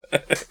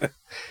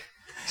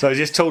So I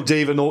just told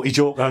Dave a naughty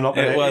joke. I'm not.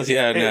 It was,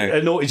 yeah, no.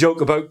 A naughty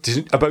joke about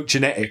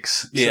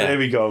genetics. So there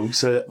we go.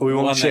 So we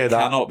won't share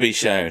that. Cannot be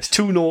shared.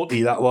 Too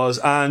naughty that was,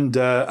 and too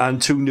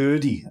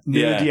nerdy,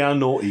 and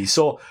naughty.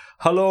 So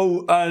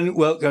hello and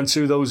welcome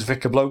to those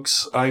Vicar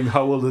blokes. I'm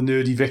Howell, the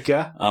nerdy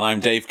vicar, and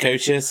I'm Dave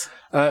Coaches.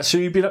 So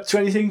you've been up to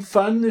anything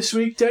fun this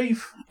week,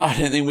 Dave? I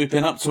don't think we've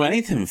been up to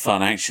anything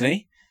fun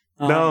actually.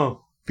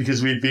 No,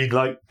 because we've been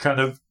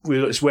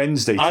it's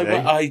Wednesday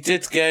today. I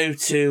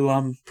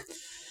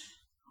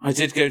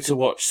did go to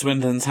watch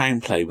Swindon Town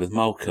play with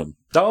Malcolm.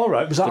 Oh, all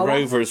right. Was that the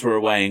Rovers were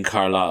away in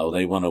Carlisle.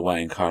 They won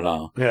away in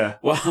Carlisle. Yeah.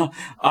 Well,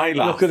 I laughed.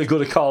 You're not going to go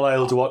to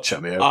Carlisle to watch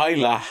them, here. I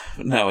laughed.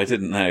 No, I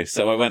didn't know.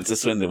 So I went to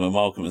Swindon with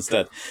Malcolm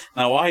instead.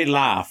 Now, I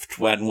laughed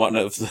when one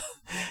of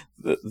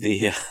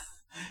the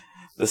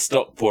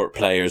Stockport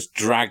players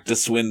dragged a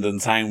Swindon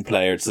Town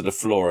player to the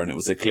floor, and it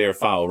was a clear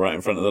foul right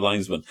in front of the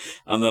linesman,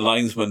 and the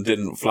linesman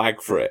didn't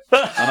flag for it.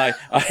 And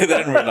I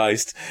then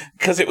realised,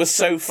 because it was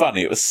so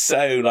funny, it was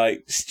so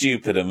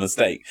stupid a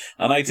mistake,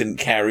 and I didn't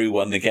care who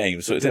won the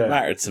game, so it didn't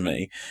matter to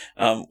me.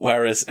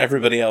 Whereas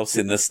everybody else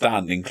in the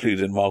stand,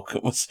 including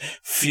Malcolm, was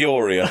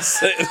furious.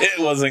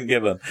 It wasn't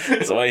given.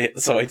 So I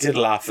did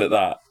laugh at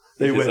that.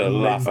 They went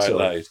laugh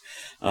out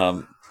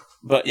loud.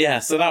 But yeah,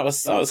 so that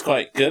was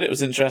quite good. It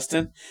was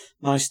interesting.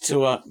 Nice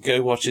to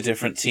go watch a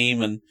different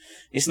team, and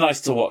it's nice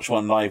to watch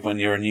one live when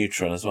you're a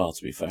neutral as well,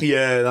 to be fair.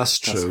 Yeah, that's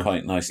true. That's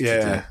quite nice to do.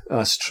 Yeah,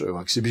 that's true,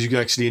 actually, because you can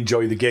actually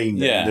enjoy the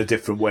game in a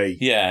different way.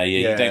 Yeah,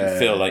 you don't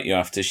feel like you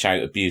have to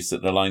shout abuse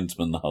at the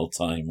linesman the whole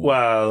time.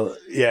 Well,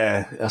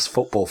 yeah, that's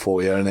football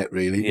for you, isn't it,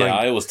 really? Yeah,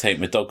 I always take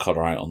my dog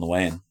collar out on the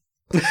way in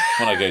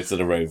when I go to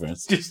the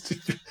Rovers. Just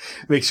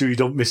make sure you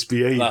don't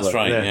misbehave. That's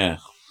right, yeah.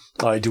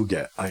 I do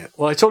get.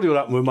 I told you what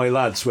happened with my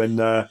lads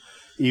when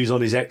he was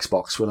on his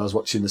Xbox when I was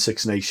watching the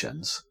Six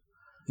Nations.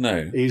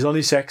 No. He was on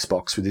his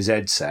Xbox with his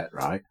headset,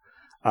 right?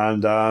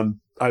 And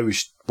I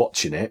was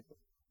watching it,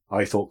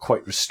 I thought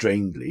quite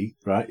restrainedly,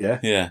 right? Yeah?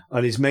 Yeah.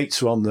 And his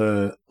mates were on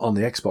the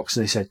Xbox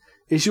and they said,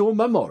 "Is your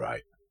mum all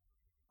right?"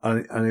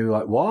 And he was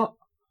like, "What?"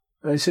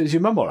 And he said, "Is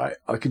your mum all right?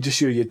 I can just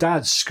hear your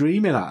dad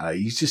screaming at her.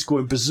 He's just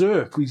going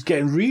berserk. He's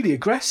getting really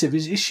aggressive.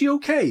 Is she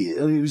okay?"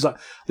 And he was like,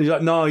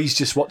 "No, he's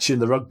just watching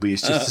the rugby.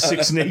 It's just the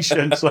Six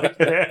Nations."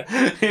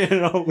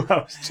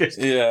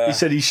 He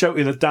said he's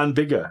shouting at Dan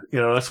Bigger.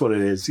 That's what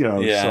it is.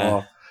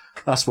 So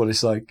that's what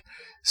it's like.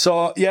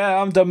 So yeah, I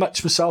haven't done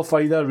much myself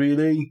either,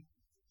 really.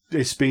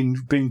 It's been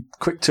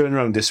quick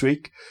turnaround this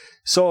week.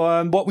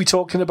 So what are we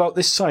talking about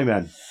this time,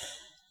 then?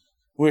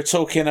 We're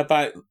talking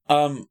about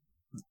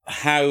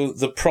how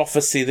the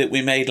prophecy that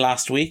we made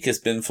last week has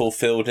been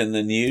fulfilled in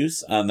the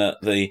news, and that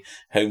the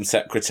Home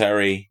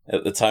Secretary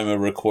at the time of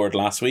record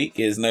last week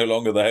is no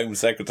longer the Home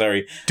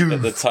Secretary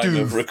at the time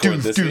of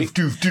record this week.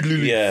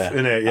 Yeah,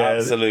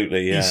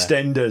 absolutely. Yeah.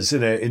 EastEnders,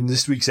 in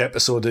this week's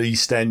episode of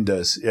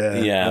EastEnders.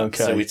 Yeah.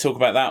 Okay. So we talk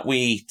about that.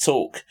 We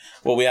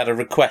had a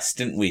request,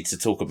 didn't we, to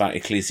talk about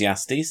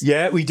Ecclesiastes?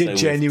 Yeah, we did.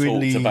 So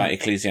genuinely talked about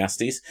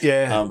Ecclesiastes.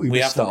 Yeah, we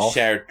haven't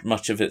shared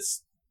much of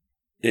its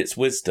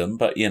wisdom,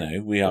 but we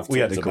have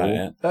talked about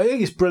it. I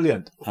think it's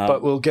brilliant,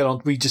 but we'll get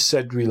on. We just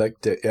said we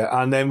liked it,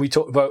 and then we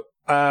talked about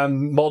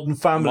Modern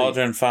Family.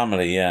 Modern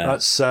Family, yeah.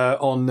 That's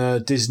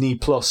on Disney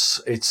Plus.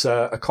 It's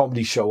a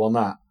comedy show on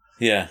that.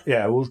 Yeah,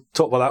 we'll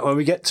talk about that when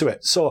we get to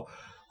it. So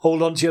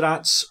hold on to your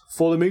hats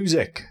for the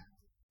music.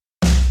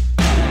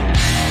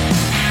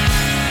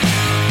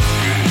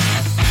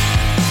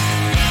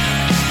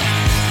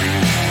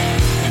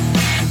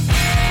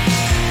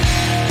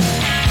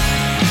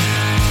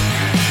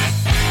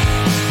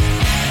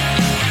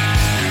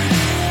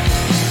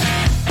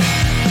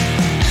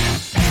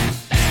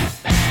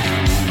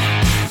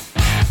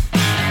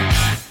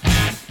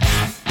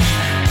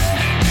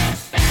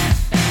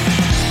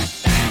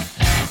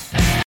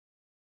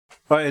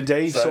 Right, and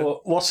Dave,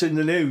 so what's in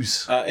the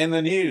news? In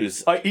the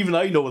news? Even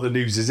I know what the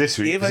news is this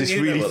week, because it's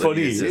really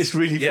funny. It's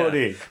really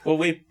funny. Well,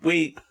 we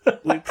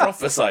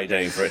prophesied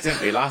over it,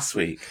 didn't we, last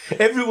week?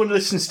 Everyone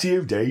listens to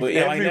you, Dave. Well,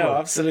 yeah, I know,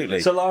 absolutely.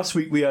 So last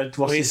week we had,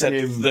 we said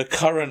the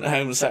current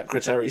Home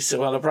Secretary,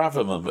 Suella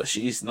Braverman, but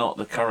she's not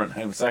the current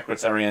Home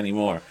Secretary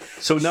anymore.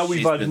 So now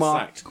we've had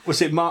Mark,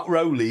 was it Mark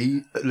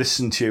Rowley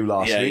listened to you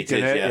last week?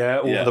 He did,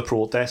 over the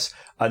protests.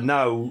 And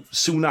now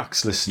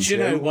Sunak's listened to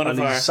you, and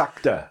he's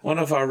sacked her. One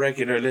of our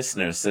regular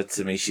listeners said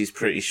to me she's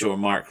pretty sure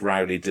Mark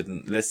Rowley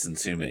didn't listen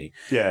to me.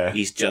 Yeah.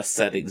 He's just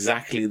said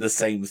exactly the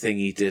same thing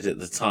he did at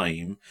the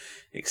time,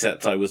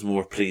 except I was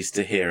more pleased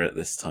to hear it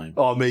this time.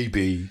 Oh,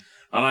 maybe.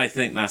 And I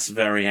think that's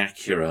very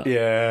accurate.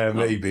 Yeah,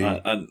 maybe.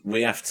 And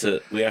we have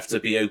to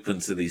be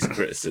open to these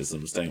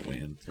criticisms, don't we?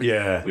 And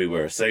we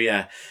were. So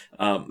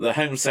the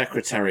Home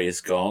Secretary is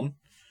gone.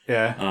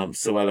 Yeah.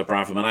 Suella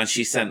Braverman, and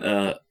she sent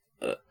a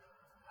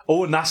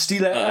nasty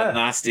letter. A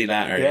nasty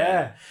letter,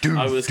 yeah.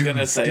 I was going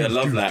to say a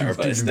love letter,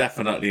 but it's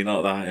definitely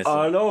not that, is it?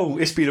 I know.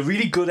 It's been a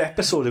really good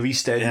episode of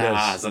EastEnders.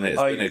 Yeah, hasn't it?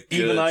 It's been a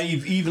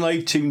good... Even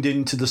I've tuned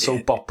into the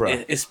soap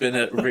opera. It's been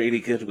a really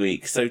good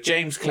week. So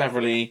James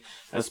Cleverly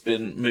has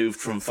been moved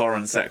from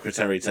Foreign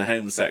Secretary to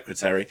Home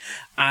Secretary.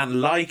 And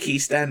like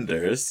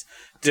EastEnders,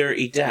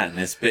 dirty den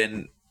has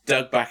been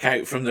dug back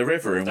out from the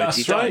river in which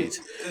he died.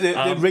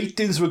 The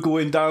ratings were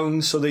going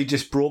down, so they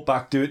just brought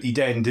back Dirty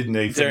Den, didn't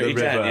they? From Dirty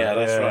the river. Den, yeah,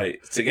 that's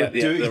right. To get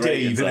Dirty the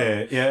Dave,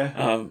 innit?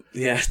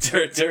 Yeah.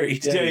 Dirty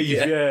Dave.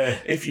 Yeah.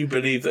 If you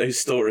believe those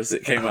stories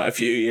that came out a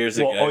few years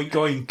ago. Oink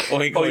oink.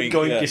 Oink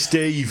oink, it's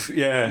Dave.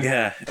 Yeah.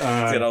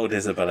 Yeah. Good old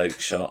Isabel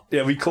Oakeshott.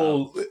 Yeah, we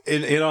call,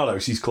 in our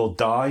house, he's called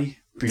Di.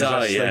 Because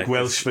that's like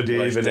Welsh for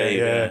Dave,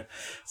 yeah.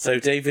 So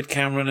David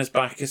Cameron is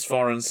back as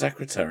Foreign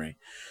Secretary.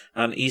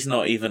 And he's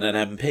not even an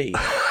MP.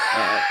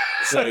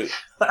 So,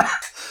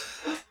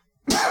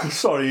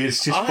 sorry,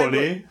 it's just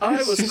funny. I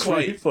was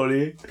quite really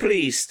funny.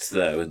 Pleased,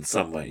 though, in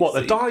some ways. What,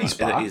 the Die's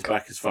back? That he's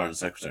back as Foreign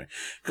Secretary.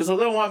 Because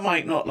although I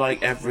might not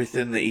like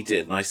everything that he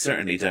did, and I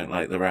certainly don't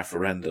like the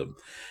referendum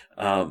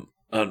and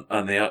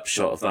the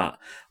upshot of that,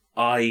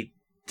 I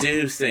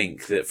do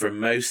think that for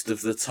most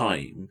of the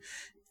time,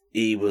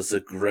 he was a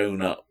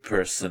grown-up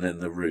person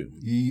in the room.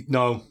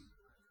 No.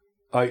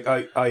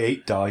 I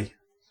hate Di.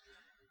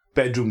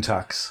 Bedroom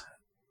tax.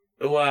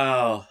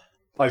 Wow.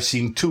 I've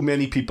seen too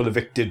many people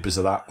evicted because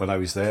of that when I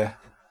was there.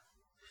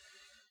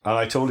 And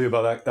I told you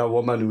about that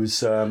woman who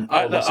was... I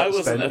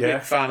wasn't a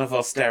big fan of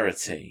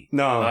austerity.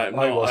 No, I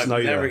wasn't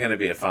either. I'm never going to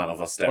be a fan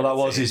of austerity. Well,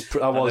 that was his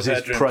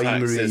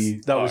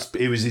primary...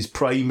 It was his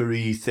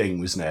primary thing,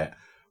 wasn't it?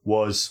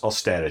 Was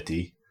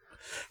austerity.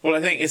 Well,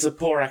 I think it's a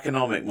poor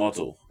economic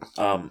model.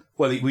 Well,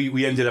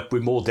 we ended up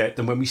with more debt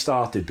than when we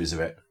started because of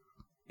it.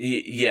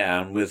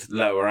 Yeah, and with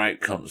lower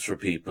outcomes for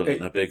people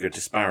and a bigger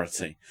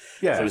disparity.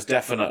 Yeah. So it's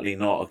definitely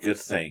not a good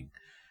thing.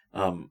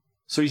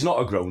 So he's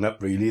not a grown-up,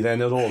 really,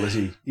 then, at all, is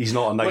he? He's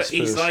not a nice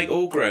person. He's like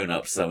all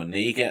grown-ups, though, and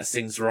he gets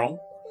things wrong.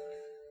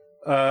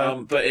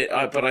 But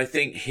I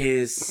think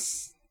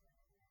his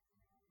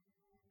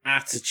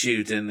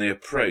attitude in the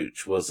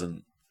approach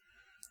wasn't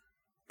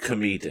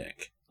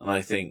comedic. And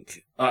I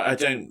think... I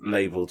don't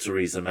label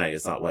Theresa May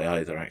as that way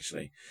either,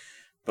 actually.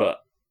 But...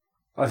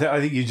 I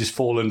think you've just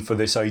fallen for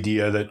this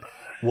idea that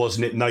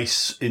wasn't it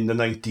nice in the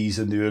 90s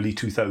and the early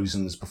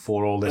 2000s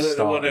before all this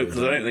started? No,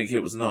 because I don't think it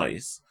was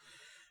nice.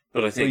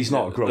 But I think he's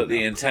not a grown-up.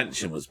 The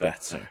intention was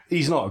better.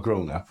 He's not a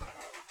grown-up.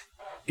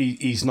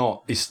 He's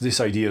not. It's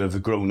this idea of the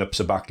grown-ups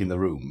are back in the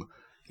room.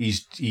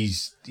 He's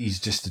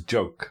just a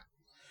joke.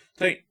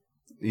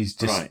 He's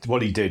just... Right.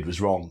 What he did was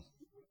wrong.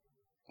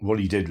 What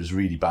he did was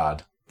really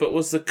bad. But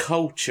was the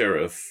culture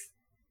of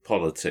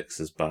politics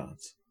as bad?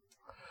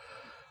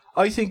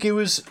 I think it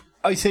was...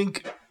 I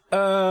think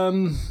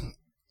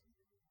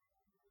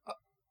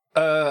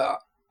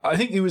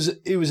it was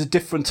a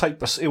different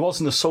type of... It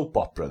wasn't a soap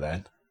opera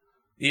then.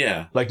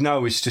 Yeah. Like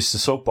now it's just a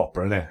soap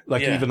opera, isn't it?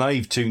 Like even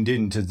I've tuned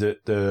into the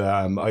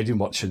I didn't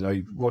watch it.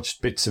 I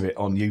watched bits of it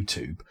on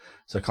YouTube,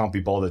 so I can't be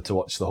bothered to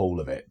watch the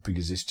whole of it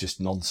because it's just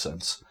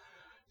nonsense.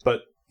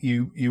 But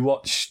you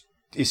watch...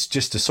 It's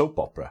just a soap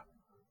opera.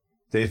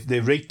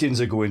 Their ratings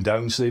are going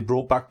down, so they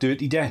brought back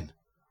Dirty Den.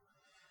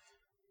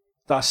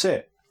 That's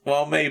it.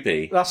 Well,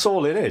 maybe. That's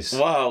all it is.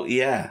 Well,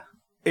 yeah.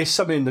 It's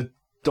something that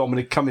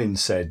Dominic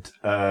Cummings said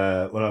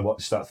when I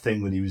watched that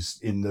thing when he was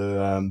in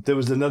the... there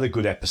was another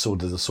good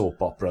episode of the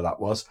soap opera, that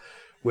was,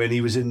 when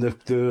he was in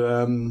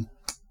the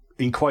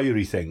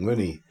inquiry thing,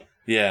 wasn't he?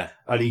 Yeah.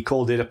 And he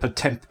called it a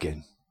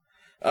Potemkin.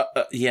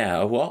 Yeah,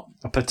 a what?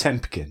 A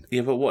Potemkin.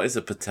 Yeah, but what is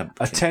a Potemkin?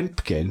 A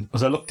Potemkin,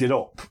 as I looked it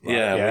up. Right,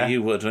 yeah, well,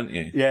 you would, wouldn't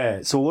you?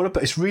 Yeah, so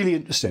it's really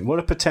interesting. What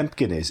a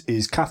Potemkin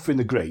is Catherine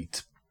the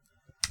Great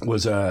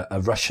was a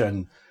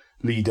Russian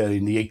leader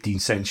in the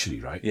 18th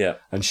century, right? Yeah.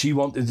 And she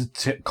wanted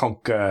to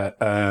conquer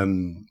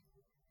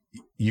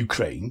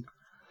Ukraine.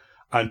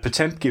 And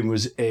Potemkin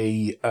was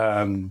a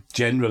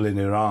general in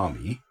her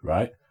army,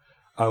 right?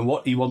 And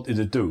what he wanted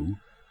to do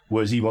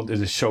was he wanted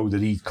to show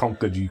that he'd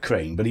conquered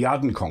Ukraine, but he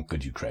hadn't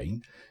conquered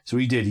Ukraine. So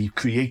he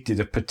created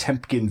a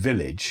Potemkin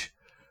village,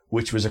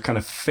 which was a kind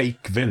of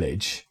fake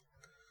village,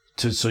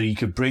 so he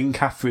could bring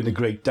Catherine the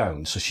Great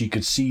down, so she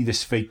could see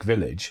this fake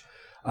village,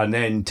 and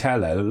then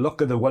tell her,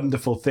 look at the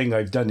wonderful thing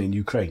I've done in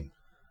Ukraine.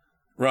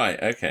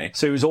 Right, okay.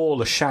 So it was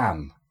all a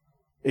sham.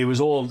 It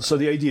was all... So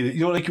the idea that,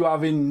 like you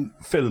have in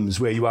films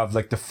where you have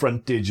like the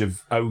frontage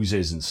of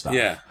houses and stuff.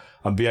 Yeah.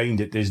 And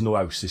behind it, there's no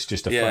house, it's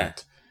just a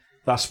front.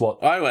 That's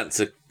what... I went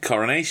to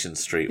Coronation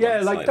Street once. Yeah,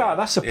 like that.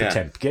 That's a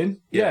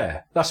Potemkin.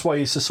 Yeah. That's why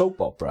it's a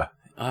soap opera.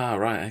 Ah,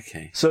 right,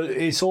 okay. So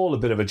it's all a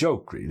bit of a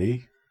joke,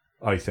 really,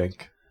 I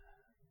think.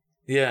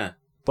 Yeah.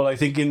 But I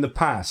think in the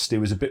past, it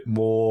was a bit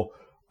more...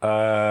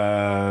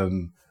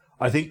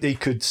 I think they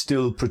could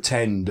still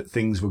pretend that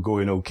things were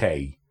going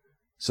okay,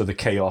 so the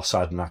chaos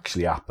hadn't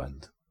actually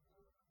happened.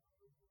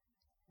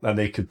 And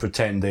they could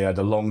pretend they had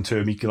a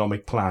long-term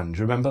economic plan. Do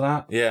you remember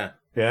that? Yeah.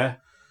 Yeah?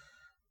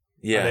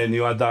 Yeah. And then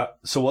you had that...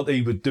 So what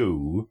they would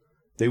do,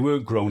 they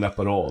weren't grown up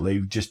at all. They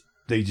just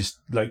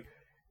like...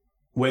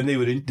 When they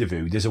were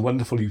interviewed, there's a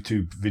wonderful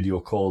YouTube video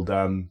called...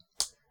 what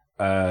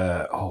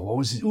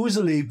was it? Who was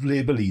the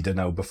Labour leader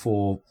now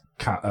before...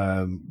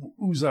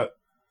 who's that?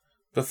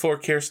 Before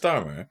Keir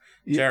Starmer?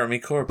 Jeremy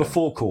Corbyn.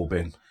 Before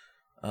Corbyn.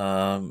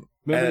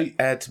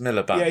 Ed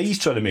Miliband. Yeah, he's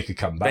trying to make a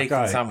comeback.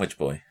 Bacon Sandwich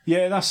Boy.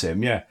 Yeah, that's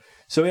him, yeah.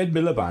 So Ed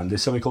Miliband,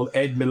 there's something called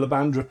Ed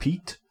Miliband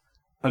Repeat.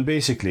 And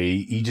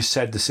basically, he just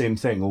said the same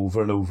thing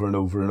over and over and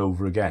over and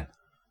over again.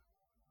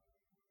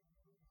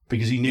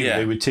 Because he knew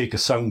they would take a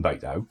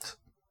soundbite out.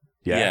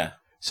 Yeah.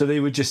 So they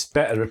were just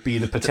better at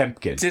being a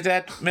Potemkin. Did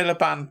Ed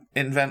Miliband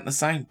invent the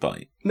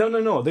soundbite?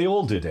 No. They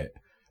all did it.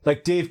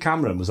 Like Dave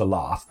Cameron was a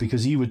laugh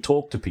because he would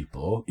talk to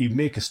people, he'd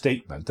make a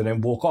statement and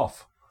then walk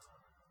off.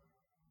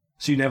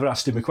 So you never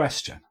asked him a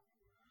question.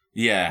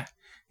 Yeah,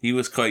 he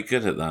was quite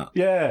good at that.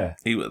 Yeah.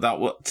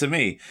 To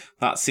me,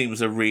 that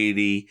seems a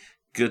really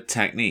good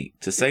technique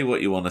to say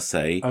what you want to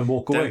say and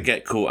walk away. Don't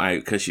get caught out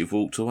because you've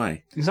walked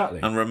away. Exactly.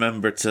 And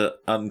remember to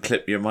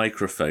unclip your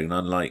microphone,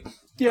 unlike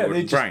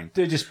Gordon Brown.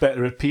 They're just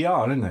better at PR,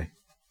 aren't they?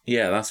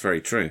 Yeah, that's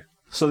very true.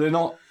 So they're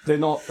not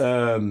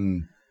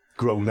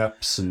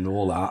grown-ups and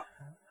all that.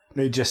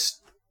 They're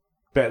just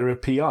better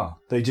at PR.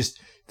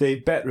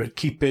 They're better at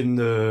keeping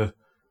the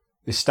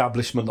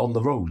establishment on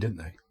the road, aren't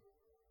they?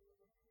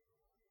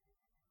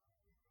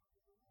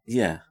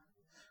 Yeah.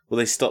 Well,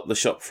 they stop the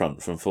shop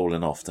front from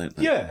falling off, don't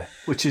they? Yeah,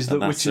 which is the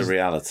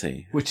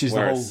reality. Which is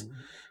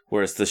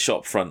whereas the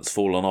shop front's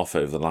fallen off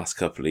over the last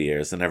couple of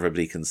years, and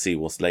everybody can see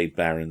what's laid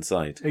bare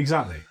inside.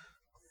 Exactly.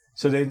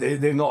 So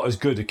they're not as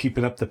good at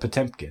keeping up the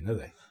Potemkin, are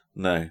they?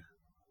 No.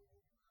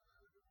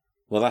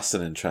 Well, that's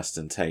an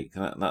interesting take.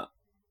 That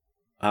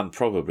and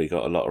probably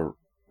got a lot of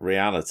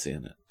reality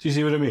in it. Do you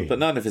see what I mean? But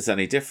none of it's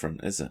any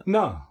different, is it?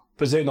 No,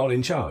 because they're not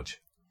in charge.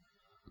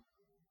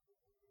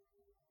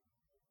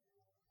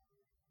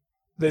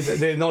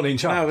 They're not in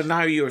charge. No, but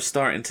now you're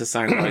starting to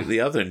sound like the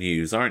other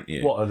news, aren't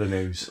you? What other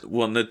news?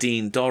 Well,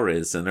 Nadine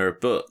Dorries in her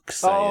book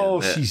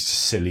saying she's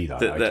silly.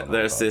 That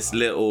there's this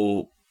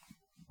little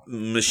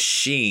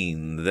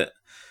machine that,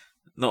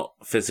 not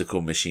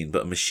physical machine,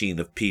 but a machine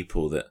of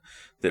people that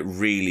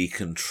really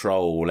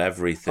control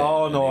everything.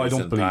 Oh no, I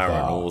don't believe that.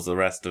 And all the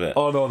rest of it.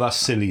 Oh no, that's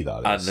silly.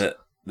 That is. And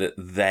that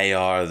they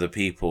are the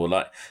people,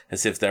 like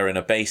as if they're in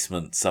a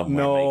basement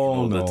somewhere making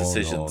all the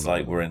decisions,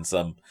 like we're in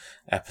some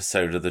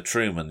episode of the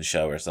Truman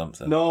Show or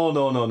something. No,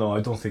 I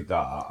don't think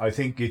that. I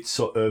think it's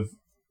sort of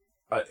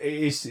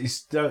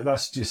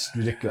that's just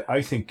ridiculous.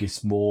 I think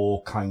it's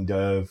more kind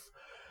of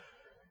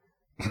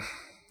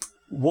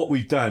what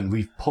we've done.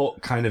 We've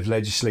put kind of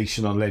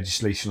legislation on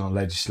legislation on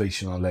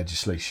legislation on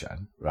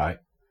legislation, right?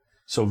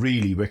 So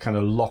really, we're kind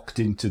of locked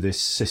into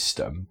this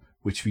system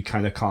which we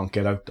kind of can't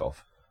get out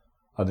of.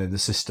 And then the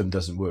system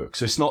doesn't work.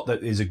 So it's not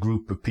that there's a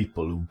group of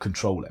people who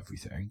control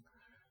everything.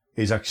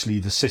 It's actually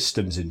the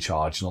system's in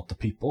charge, not the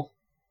people.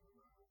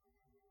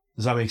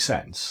 Does that make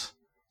sense?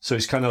 So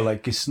it's kind of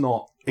like it's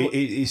not...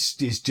 It's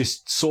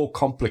just so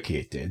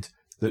complicated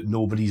that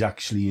nobody's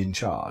actually in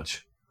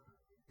charge.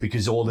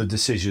 Because all the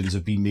decisions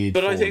have been made.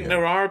 But I think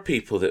there are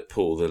people that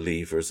pull the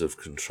levers of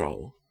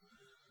control.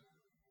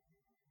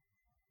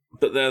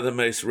 But they're the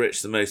most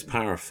rich, the most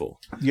powerful.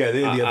 Yeah,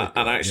 they're the other.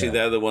 And actually,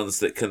 they're the ones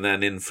that can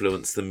then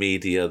influence the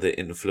media that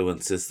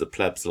influences the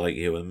plebs like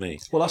you and me.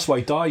 Well, that's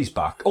why Di's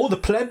back. Oh, the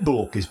pleb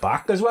bloke is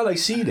back as well. I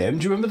seen him.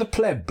 Do you remember the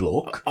pleb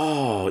bloke?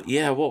 Oh,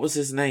 yeah. What was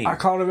his name? I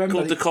can't remember.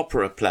 Called the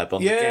Copperer pleb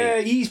on the gate. Yeah,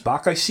 he's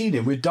back. I seen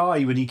him with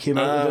Di when he came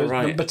out with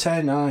number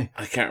 10. I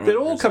can't remember. They're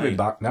all coming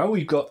back now.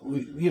 We've got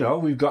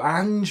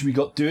Ange, we've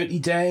got Dirty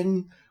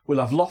Den. We'll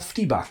have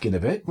Lofty back in a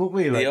bit, won't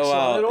we? They're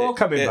all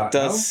coming back now. It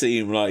does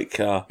seem like...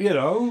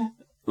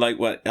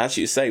 Like, as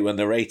you say, when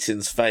the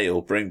ratings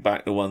fail, bring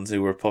back the ones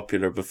who were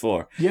popular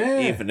before. Yeah.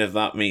 Even if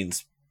that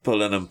means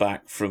pulling them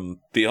back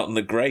from beyond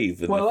the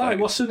grave.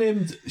 What's her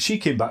name? She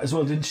came back as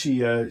well, didn't she?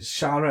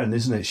 Sharon,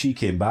 isn't it? She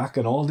came back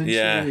and all, didn't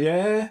she?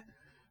 Yeah.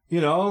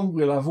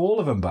 We'll have all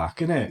of them back,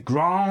 innit?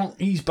 Grant,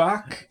 he's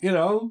back,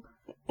 Well,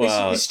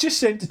 it's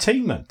just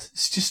entertainment.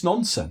 It's just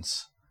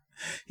nonsense.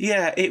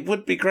 Yeah, it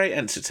would be great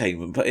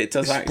entertainment, but it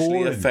does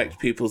actually affect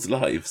people's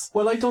lives.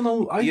 Well, I don't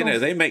know.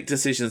 They make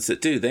decisions that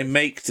do. They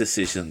make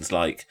decisions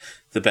like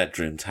the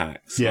bedroom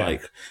tax,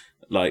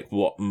 like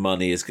what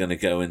money is going to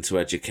go into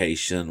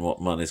education,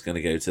 what money is going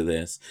to go to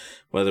this,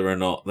 whether or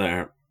not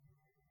they're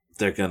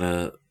going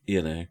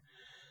to,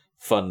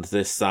 fund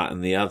this, that,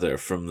 and the other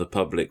from the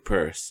public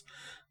purse.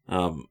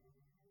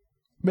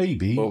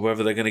 Maybe. Or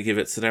whether they're going to give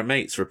it to their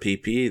mates for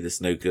PPE that's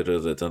no good or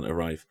that don't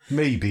arrive.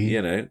 Maybe.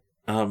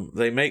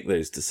 They make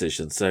those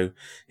decisions. So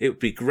it would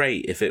be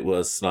great if it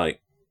was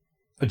like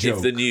a joke.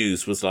 If the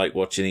news was like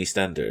watching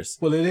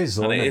EastEnders. Well, it is,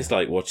 and it is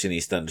like watching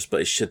EastEnders, but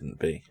it shouldn't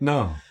be.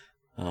 No.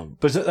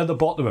 But at the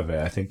bottom of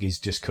it, I think, is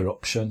just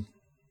corruption.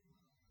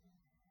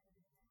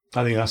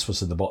 I think that's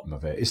what's at the bottom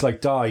of it. It's like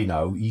Di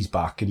now, he's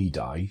back and he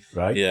died,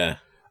 right? Yeah.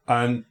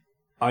 And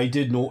I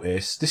did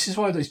notice, this is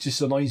why this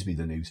just annoys me,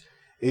 the news,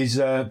 is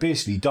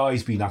basically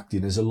Di's been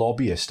acting as a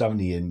lobbyist, haven't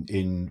he,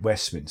 in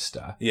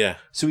Westminster? Yeah.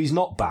 So he's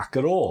not back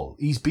at all.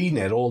 He's been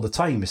there all the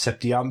time,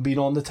 except he hasn't been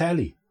on the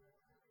telly.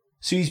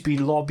 So he's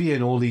been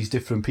lobbying all these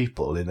different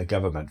people in the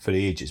government for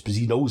ages, because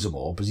he knows them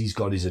all, because he's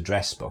got his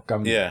address book,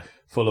 haven't he?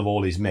 Full of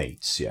all his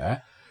mates, yeah?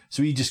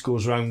 So he just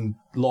goes around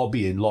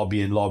lobbying.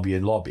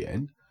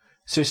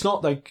 So it's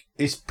not like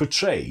it's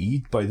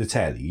portrayed by the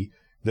telly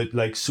that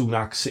like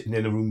Sunak's sitting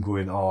in a room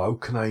going, oh, how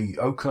can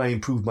I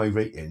improve my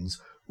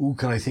ratings? who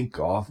can I think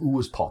of? Who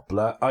was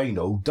popular? I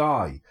know,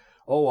 Di.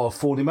 Oh, I'll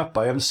phone him up.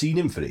 I haven't seen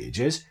him for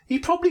ages. He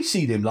probably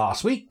seen him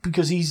last week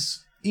because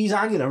he's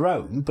hanging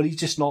around, but he's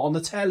just not on the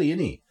telly,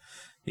 isn't he?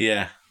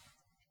 Yeah.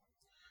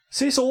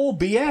 So it's all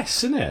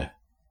BS, isn't it?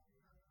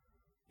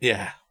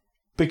 Yeah.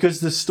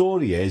 Because the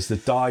story is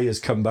that Di has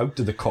come out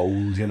of the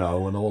cold, and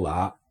all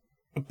that.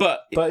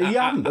 But he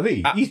hasn't, have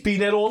he? He's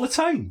been there all the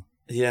time.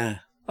 Yeah.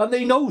 And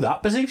they know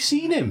that because they've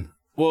seen him.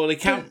 Well, they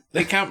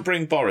can't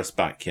bring Boris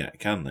back yet,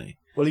 can they?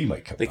 Well, he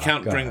might come They back.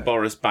 can't bring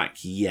Boris back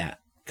yet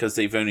because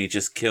they've only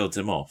just killed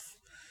him off.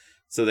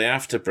 So they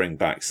have to bring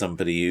back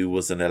somebody who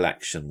was an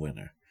election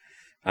winner.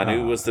 And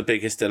who was the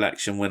biggest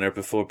election winner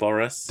before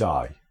Boris?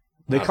 Di.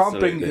 They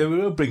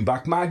will bring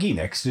back Maggie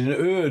next in an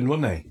urn,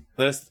 won't they?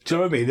 Do you know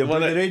what I mean? They'll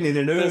bring her in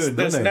an urn,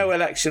 There's no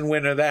election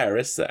winner there,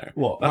 is there?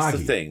 What, That's Maggie?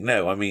 the thing.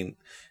 No, I mean,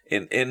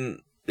 in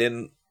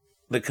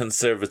the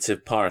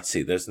Conservative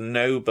Party, there's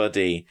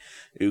nobody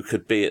who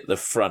could be at the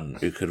front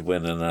who could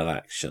win an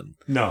election.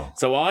 No.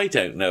 So I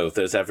don't know if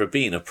there's ever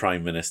been a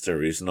Prime Minister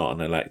who's not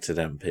an elected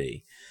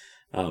MP.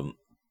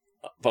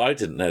 But I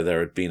didn't know there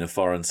had been a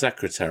Foreign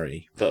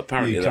Secretary. But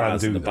apparently there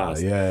has in the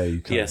past. Yeah,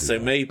 you can. Yeah, so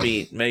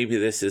maybe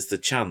this is the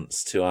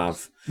chance to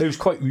have... It was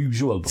quite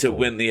usual before. To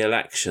win the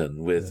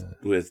election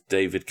with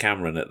David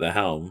Cameron at the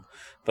helm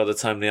by the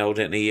time they hold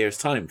it in a year's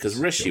time. Because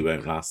Rishi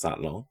won't last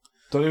that long.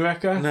 Don't you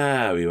reckon?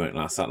 No, he won't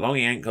last that long.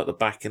 He ain't got the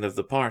backing of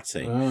the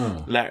party.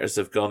 Oh. Letters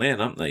have gone in,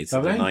 haven't they, to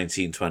the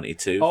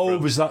 1922. Oh,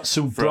 was that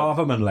Sue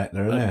Braverman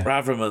letter, isn't it?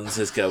 Braverman's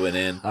is going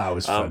in. That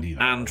was funny.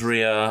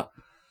 Andrea...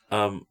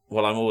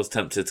 well, I'm always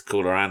tempted to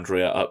call her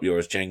Andrea Up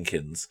Yours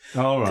Jenkins.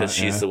 Oh, right. Because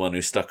she's the one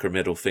who stuck her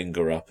middle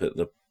finger up at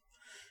the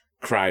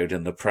crowd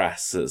in the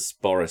press as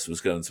Boris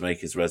was going to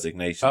make his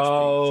resignation speech.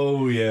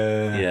 Oh,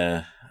 yeah.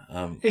 Yeah.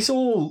 It's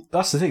all,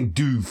 that's the thing,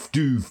 doof.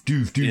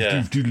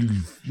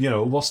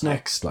 What's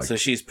next? So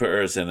she's put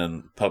hers in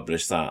and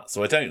published that.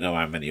 So I don't know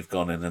how many have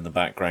gone in the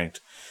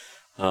background.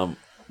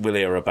 We'll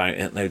hear about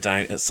it, no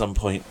doubt, at some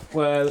point.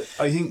 Well,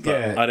 I think,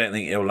 but I don't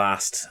think it'll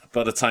last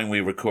by the time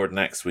we record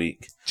next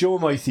week. Do you know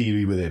what my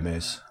theory with him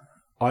is?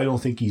 I don't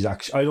think he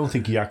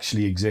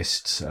actually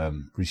exists,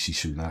 Rishi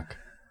Sunak.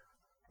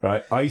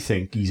 Right? I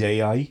think he's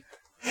AI.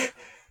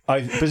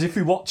 Because if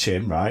you watch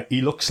him, right,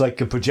 he looks like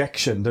a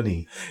projection, doesn't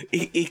he?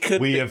 He could.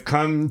 We have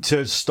come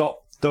to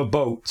stop the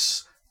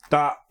boats.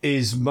 That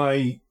is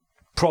my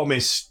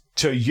promise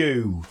to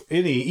you.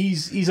 Isn't he?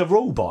 He's a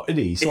robot,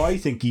 isn't he? So I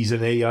think he's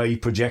an AI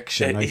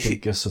projection. I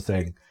think that's the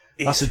thing.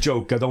 That's a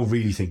joke. I don't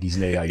really think he's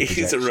an AI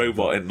projection. He's a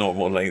robot in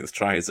normal length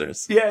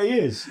trousers. Yeah, he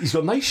is. He's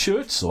got nice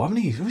shirts, though, haven't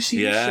he? Have you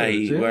seen his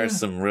shirts? He wears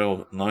some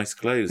real nice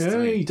clothes.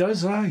 Yeah, he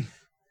does, aye.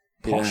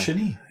 Posh,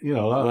 isn't he?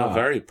 Like that.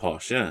 Very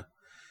posh, yeah.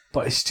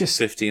 But it's just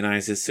 15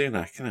 houses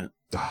Sunak, isn't it?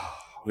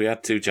 We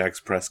had 2 Jags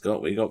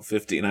Prescott, we got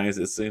 15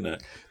 houses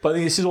Sunak. But I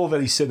think this is all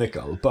very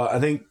cynical, but I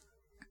think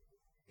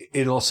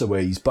in lots of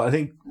ways, but I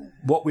think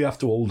what we have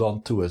to hold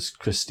on to as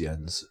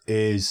Christians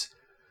is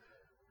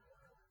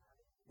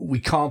we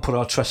can't put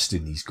our trust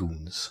in these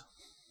goons.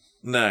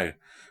 No,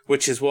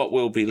 which is what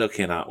we'll be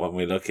looking at when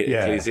we look at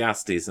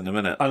Ecclesiastes in a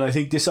minute. And I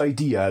think this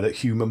idea that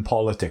human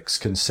politics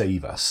can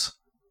save us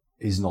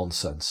is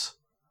nonsense.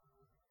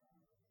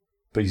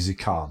 Because it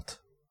can't.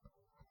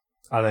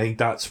 And I think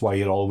that's why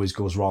it always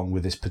goes wrong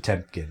with this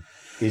Potemkin.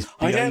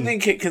 I don't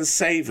think it can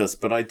save us,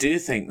 but I do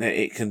think that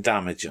it can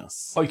damage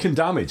us. Oh, it can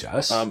damage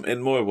us?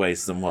 In more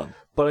ways than one.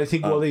 But I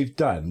think what they've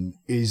done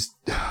is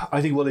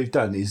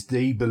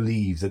they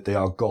believe that they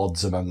are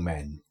gods among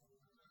men.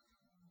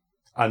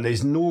 And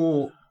there's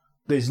no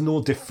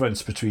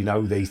difference between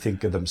how they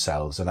think of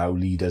themselves and how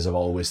leaders have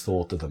always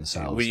thought of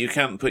themselves. Well, you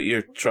can't put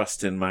your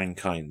trust in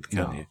mankind,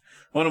 can you?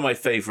 One of my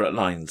favourite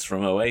lines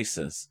from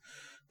Oasis: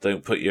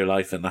 "Don't put your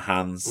life in the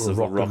hands of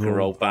a rock and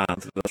roll band;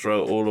 they'll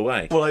throw it all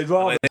away." Well, I'd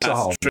rather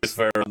that's true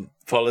for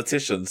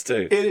politicians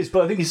too. It is,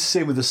 but I think it's the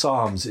same with the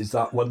Psalms. It's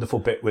that wonderful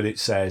bit where it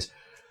says,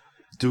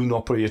 "Do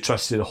not put your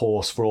trust in a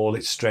horse; for all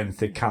its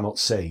strength, it cannot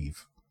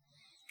save."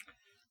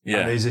 Yeah,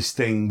 and there's this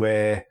thing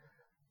where,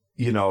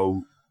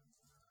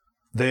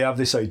 they have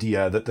this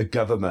idea that the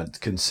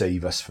government can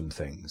save us from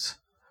things,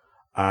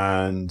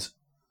 and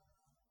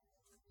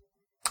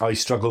I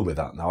struggle with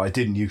that now. I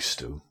didn't used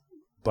to.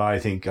 But I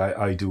think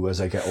I do as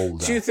I get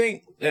older. Do you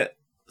think that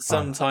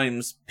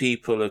sometimes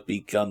people have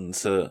begun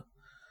to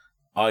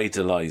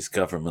idolise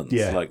governments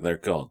like they're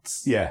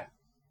gods? Yeah.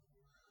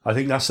 I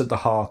think that's at the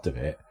heart of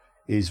it,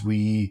 is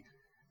we've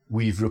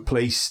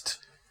replaced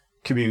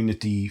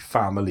community,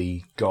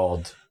 family,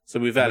 God, so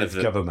we've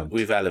government.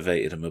 We've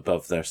elevated them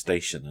above their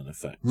station, in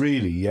effect.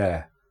 Really,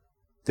 yeah.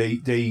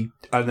 They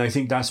and I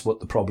think that's what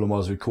the problem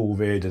was with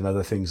COVID and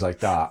other things like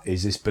that,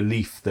 is this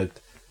belief that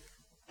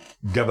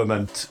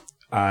government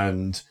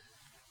and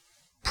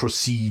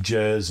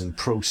procedures and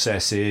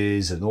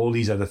processes and all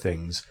these other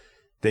things,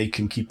 they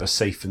can keep us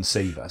safe and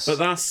save us. But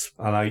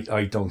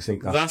I don't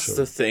think that's true. That's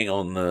the thing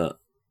on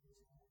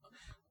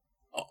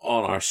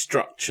our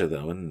structure,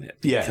 though, isn't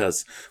it?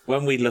 Because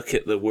when we look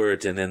at the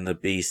wording in the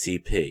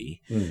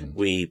BCP,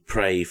 we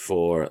pray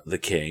for the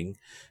King,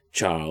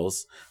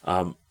 Charles,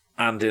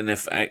 and in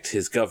effect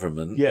his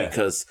government, Yeah.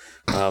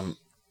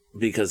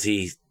 because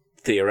he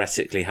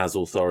theoretically has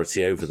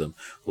authority over them,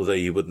 although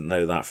you wouldn't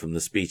know that from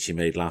the speech he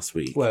made last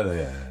week. Well,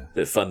 yeah.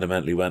 That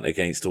fundamentally went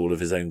against all of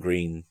his own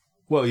green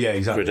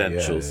Exactly.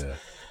 credentials.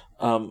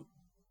 Yeah.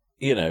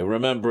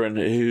 Remembering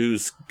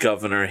who's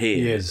governor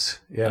He is,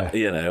 yeah.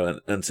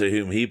 And to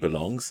whom he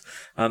belongs,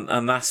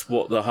 and that's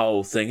what the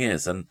whole thing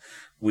is. And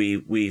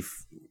we've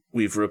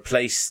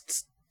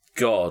replaced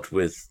God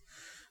with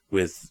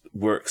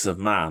works of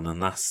man,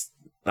 and that's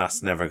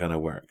never going to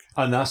work.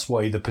 And that's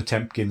why the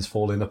Potemkin's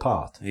falling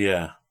apart.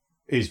 Yeah.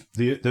 Is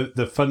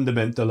the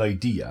fundamental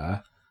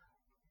idea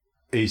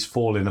is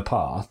falling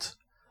apart,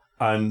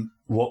 and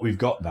what we've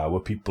got now are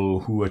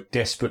people who are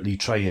desperately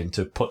trying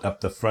to put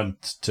up the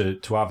front to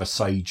have a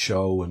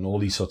sideshow and all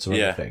these sorts of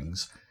other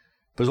things.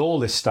 But all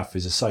this stuff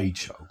is a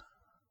sideshow.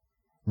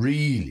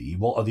 Really,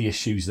 what are the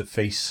issues that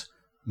face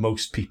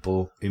most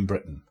people in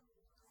Britain?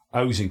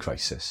 Housing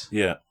crisis.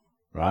 Yeah.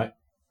 Right?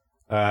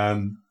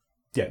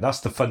 That's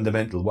the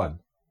fundamental one.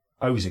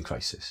 Housing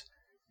crisis.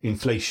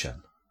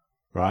 Inflation.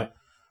 Right?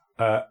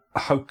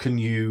 How can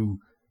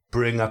you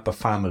bring up a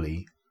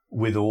family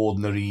with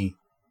ordinary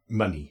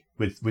money,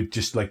 with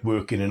just like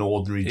working an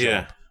ordinary job?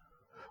 Yeah.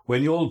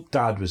 When your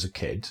dad was a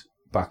kid,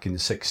 back in the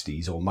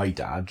 60s, or my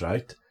dad,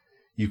 right,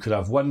 you could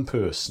have one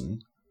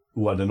person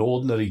who had an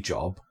ordinary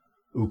job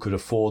who could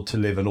afford to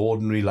live an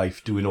ordinary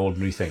life doing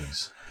ordinary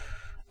things.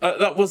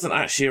 That wasn't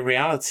actually a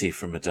reality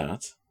from my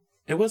dad.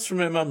 It was from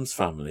my mum's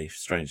family,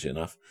 strangely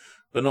enough,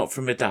 but not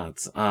from my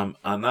dad's.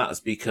 And that's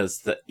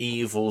because the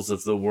evils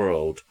of the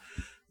world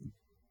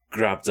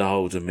grabbed a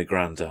hold of my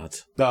granddad.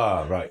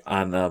 Ah, right.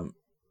 And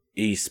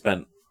he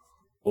spent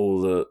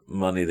all the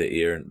money that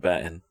he earned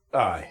betting.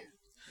 Aye.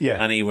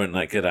 Yeah. And he weren't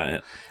that good at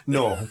it.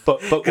 No,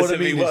 but what I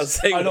mean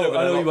is, I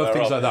know you have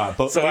things like that.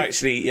 But so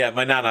actually,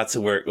 my nan had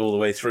to work all the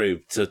way through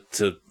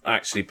to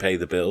actually pay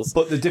the bills.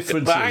 But the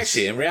difference But is,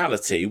 actually, in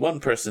reality, one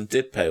person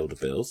did pay all the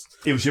bills.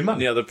 it was your mum.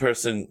 And the other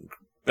person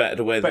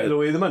betted away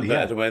the money.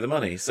 Betted away the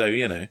money. So,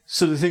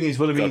 So the thing is,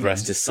 what I mean, God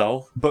rest his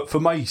soul. But for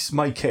my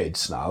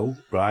kids now,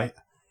 right?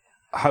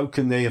 How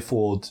can they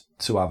afford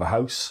to have a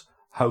house?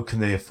 How can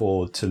they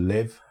afford to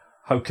live?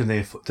 How can they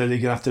afford? Are they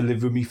going to have to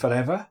live with me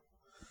forever?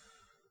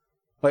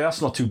 Like,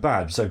 that's not too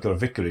bad, because I've got a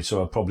vicarage, so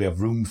I'll probably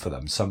have room for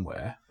them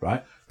somewhere,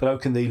 right? But how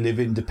can they live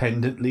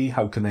independently?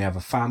 How can they have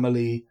a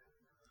family?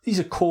 These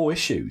are core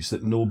issues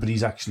that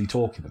nobody's actually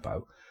talking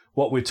about.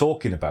 What we're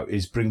talking about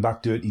is bring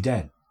back Dirty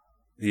Den.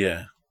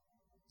 Yeah.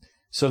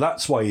 So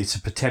that's why it's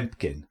a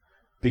Potemkin,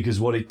 because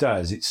what it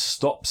does, it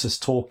stops us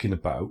talking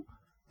about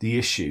the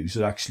issues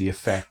that actually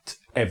affect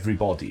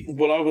everybody.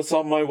 Well, I was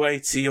on my way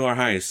to your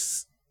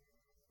house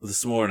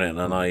this morning,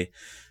 and I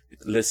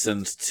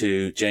listened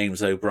to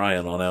James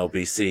O'Brien on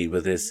LBC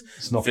with his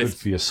It's not good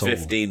for your soul.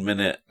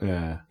 15-minute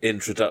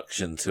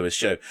introduction to a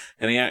show.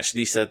 And he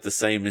actually said the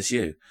same as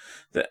you,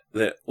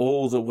 that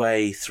all the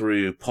way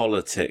through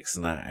politics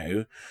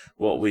now,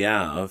 what we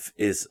have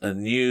is a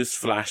news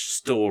flash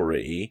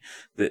story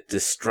that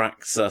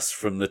distracts us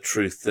from the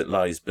truth that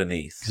lies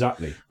beneath.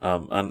 Exactly.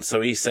 And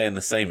so he's saying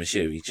the same as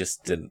you. He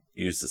just didn't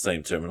use the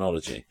same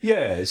terminology.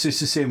 Yeah, it's just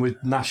the same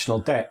with national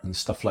debt and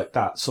stuff like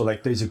that. So,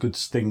 like, there's a good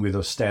thing with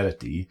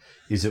austerity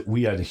is that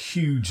we had a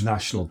huge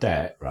national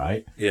debt,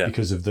 right? Yeah.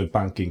 Because of the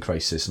banking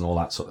crisis and all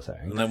that sort of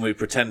thing. And then we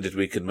pretended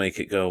we could make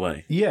it go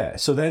away. Yeah,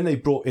 so then they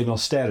brought in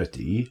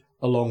austerity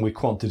along with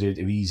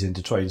quantitative easing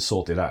to try and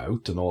sort it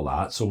out and all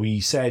that. So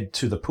we said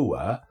to the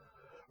poor,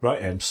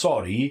 right, I'm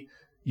sorry,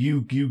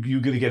 you're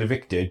going to get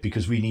evicted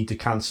because we need to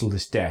cancel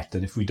this debt.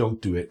 And if we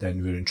don't do it,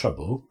 then we're in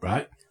trouble,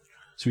 right?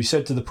 So we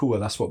said to the poor,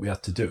 that's what we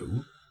had to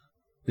do.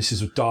 This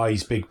is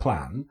Dai's big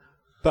plan.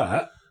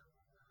 But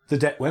the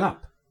debt went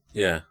up.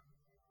 Yeah.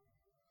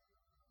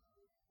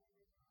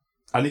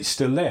 And it's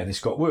still there, and it's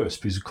got worse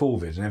because of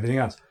COVID and everything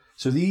else.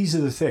 So these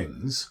are the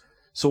things.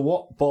 So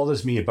what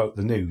bothers me about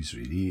the news,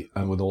 really,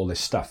 and with all this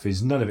stuff,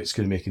 is none of it's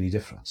going to make any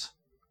difference.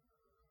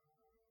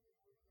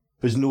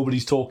 Because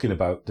nobody's talking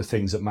about the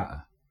things that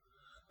matter,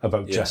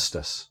 about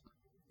justice.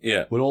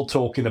 Yeah. We're all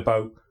talking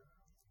about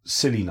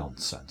silly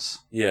nonsense.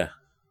 Yeah.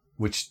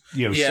 Which,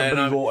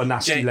 somebody wrote a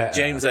nasty letter.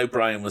 James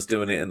O'Brien was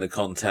doing it in the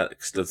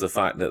context of the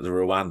fact that the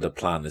Rwanda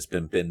plan has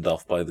been binned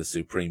off by the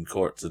Supreme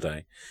Court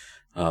today.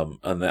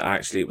 And that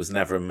actually it was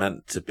never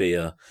meant to be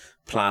a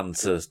plan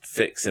to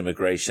fix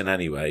immigration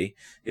anyway.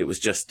 It was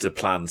just a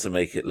plan to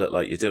make it look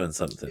like you're doing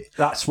something.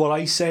 That's what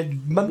I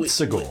said months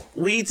ago.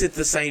 We did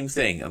the same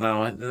thing. And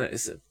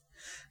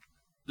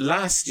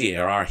last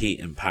year, our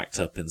heating packed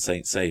up in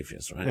St.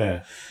 Saviour's, right?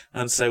 Yeah.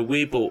 And so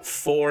we bought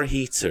 4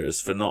 heaters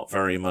for not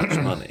very much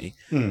money,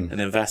 an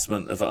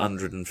investment of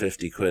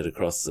 150 quid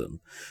across them,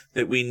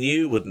 that we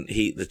knew wouldn't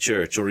heat the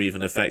church or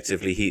even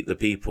effectively heat the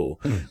people,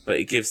 but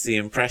it gives the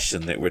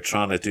impression that we're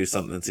trying to do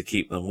something to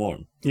keep them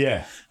warm.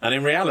 Yeah. And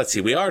in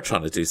reality, we are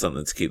trying to do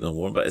something to keep them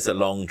warm, but it's a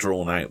long,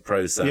 drawn-out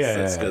process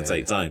that's going to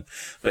take time.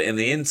 But in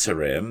the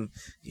interim,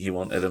 you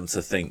wanted them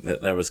to think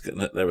that there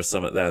was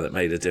something there that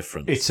made a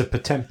difference. It's a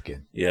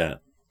Potemkin. Yeah.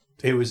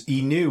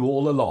 He knew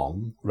all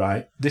along,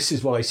 right? This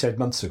is what I said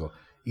months ago.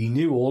 He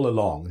knew all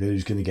along that he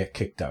was going to get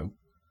kicked out,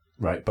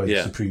 right, by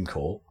the Supreme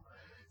Court.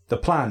 The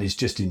plan is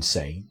just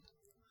insane.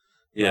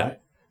 Yeah. Right?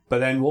 But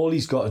then all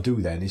he's got to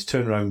do then is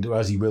turn around,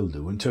 as he will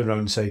do, and turn around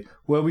and say,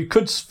 well, we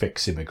could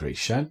fix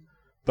immigration,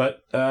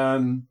 but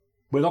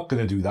we're not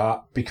going to do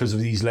that because of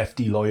these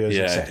lefty lawyers,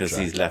 etc. Yeah, because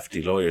these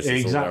lefty lawyers.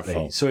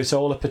 Exactly. So it's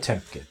all a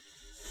Potemkin.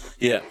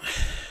 Yeah.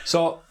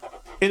 So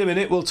in a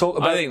minute we'll talk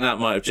about... I think that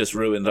might have just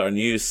ruined our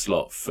news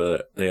slot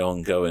for the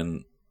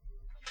ongoing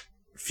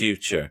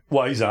future.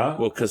 Why is that?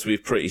 Well, because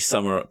we've pretty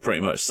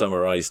much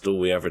summarised all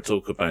we ever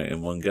talk about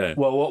in one go.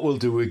 Well, what we'll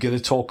do, we're going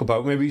to talk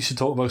about... Maybe we should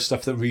talk about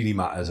stuff that really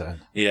matters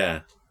then.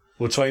 Yeah.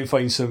 We'll try and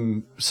find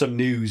some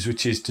news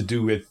which is to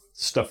do with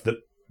stuff that...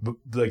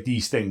 like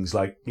these things,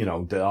 like, you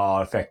know, that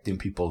are affecting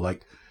people.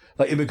 Like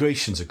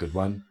immigration's a good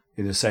one,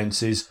 in a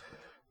sense, is,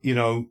 you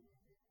know,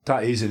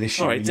 that is an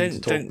issue. All right,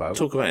 don't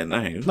talk about it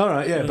now. All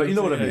right, yeah, but you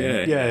know what I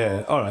mean.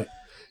 Yeah. All right.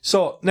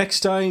 So next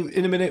time,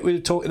 in a minute, we're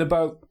talking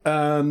about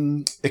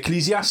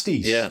Ecclesiastes.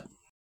 Yeah.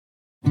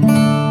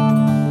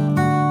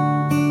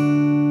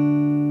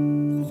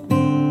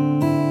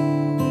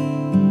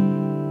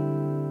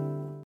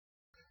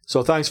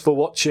 So thanks for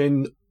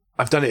watching.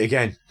 I've done it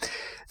again.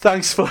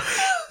 Thanks for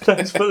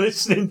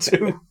listening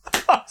to.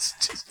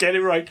 Just get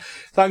it right.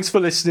 Thanks for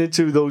listening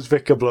to those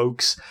Vicar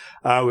blokes.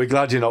 We're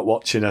glad you're not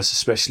watching us,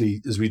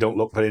 especially as we don't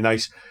look very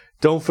nice.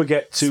 Don't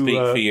forget to speak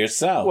for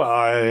yourself.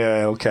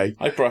 Well, okay.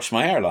 I brushed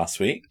my hair last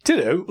week.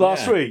 Did you?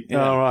 Last week?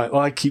 Yeah. All right.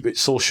 Well, I keep it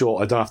so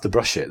short I don't have to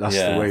brush it. That's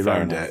the way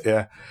around it.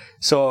 Yeah.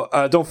 So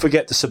don't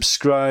forget to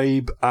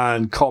subscribe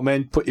and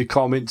comment. Put your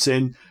comments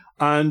in.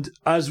 And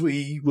as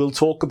we will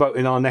talk about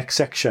in our next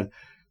section,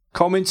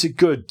 comments are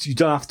good. You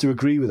don't have to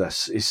agree with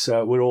us. It's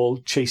we're all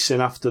chasing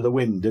after the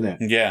wind,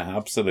 isn't it? Yeah,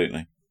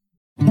 absolutely.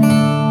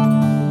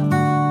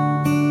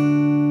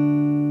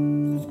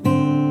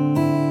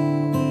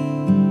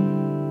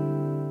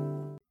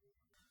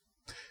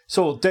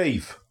 So,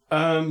 Dave,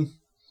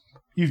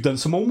 you've done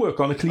some homework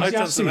on Ecclesiastes.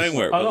 I've done some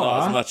homework, but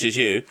not as much as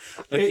you.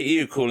 Look at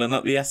you calling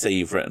up the essay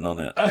you've written on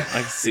it. I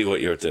can see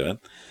what you're doing.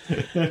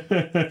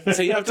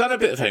 So, yeah, I've done a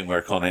bit of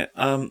homework on it.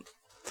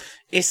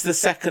 It's the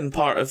second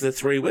part of the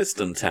 3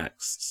 wisdom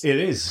texts. It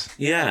is.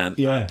 Yeah.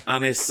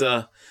 And it's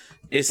that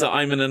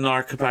I'm in a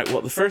narc about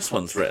what the first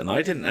one's written.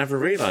 I didn't ever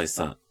realise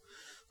that.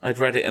 I'd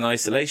read it in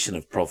isolation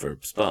of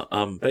Proverbs, but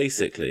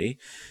basically,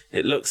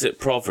 it looks at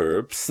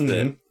Proverbs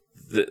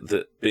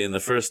that being the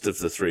first of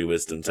the 3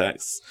 wisdom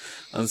texts,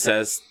 and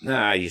says,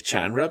 "Nah, you're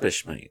chatting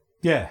rubbish, mate."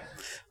 Yeah.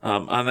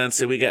 And then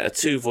so we get a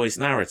 2-voice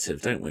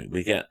narrative, don't we?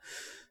 We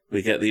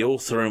get the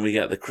author and we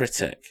get the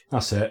critic.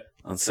 That's it.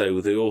 And so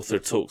the author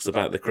talks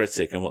about the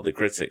critic and what the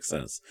critic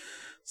says.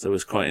 So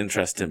it's quite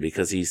interesting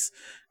because he's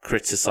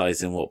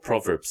criticising what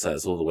Proverbs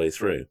says all the way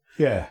through.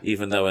 Yeah.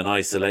 Even though in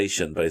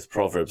isolation, both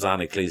Proverbs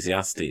and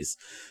Ecclesiastes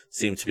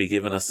seem to be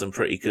giving us some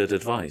pretty good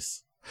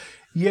advice.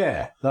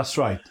 Yeah, that's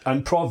right.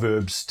 And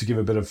Proverbs, to give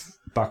a bit of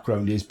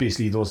background, is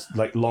basically those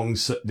like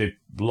the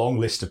long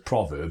list of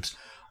Proverbs.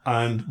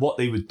 And what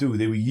they would do,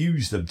 they would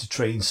use them to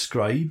train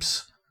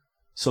scribes.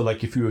 So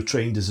like if you were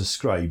trained as a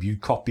scribe, you'd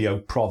copy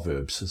out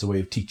Proverbs as a way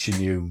of teaching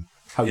you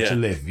how to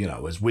live, you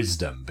know, as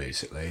wisdom,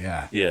 basically.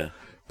 Yeah. Yeah.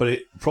 But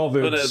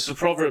Proverbs... But the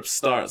Proverbs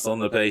starts on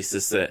the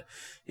basis that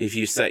if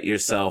you set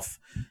yourself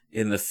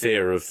in the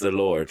fear of the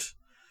Lord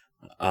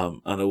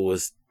and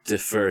always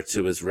defer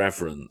to his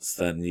reverence,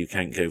 then you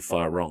can't go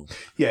far wrong.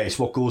 Yeah, it's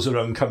what goes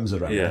around comes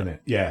around, isn't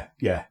it?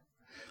 Yeah.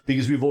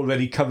 Because we've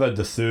already covered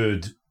the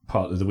 3rd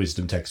part of the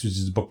wisdom text, which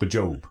is the book of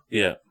Job.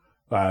 Yeah.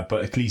 But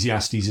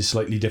Ecclesiastes is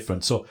slightly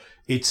different. So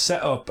it's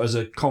set up as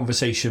a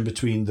conversation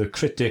between the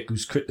critic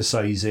who's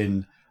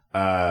criticising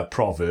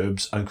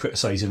Proverbs and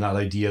criticising that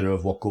idea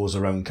of what goes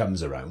around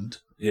comes around.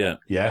 Yeah.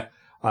 Yeah.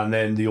 And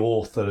then the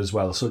author as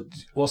well. So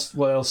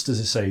what else does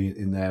it say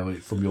in there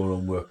from your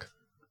own work?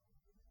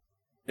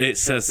 It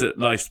says that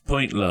life's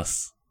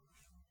pointless.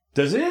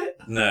 Does it?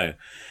 No.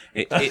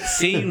 It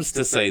seems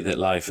to say that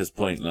life is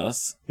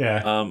pointless.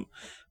 Yeah.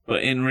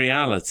 But in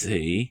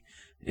reality,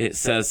 it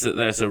says that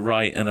there's a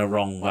right and a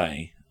wrong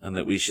way, and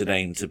that we should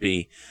aim to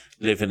be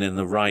living in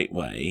the right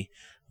way,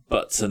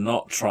 but to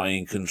not try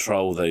and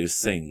control those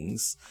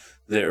things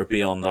that are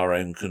beyond our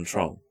own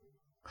control.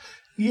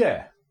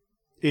 Yeah.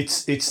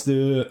 It's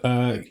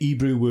the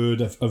Hebrew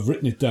word, I've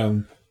written it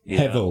down,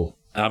 hevel.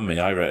 And me,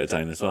 I wrote it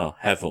down as well,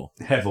 hevel.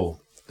 Hevel.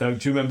 Now,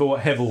 do you remember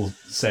what hevel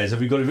says?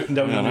 Have you got it written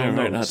down in your notes?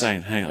 I wrote that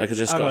down. Hang on, I could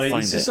just got to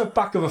find it. Is this a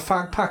back of a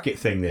fag packet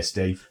thing, this,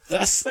 Dave?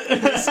 This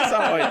is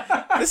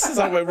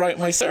how I write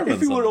my sermons.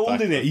 If you were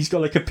holding it, he's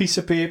got like a piece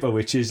of paper,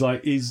 which is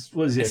like a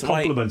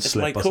compliment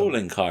slip. It's my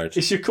calling card.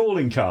 It's your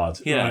calling card.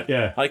 Yeah. Right,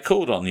 yeah. I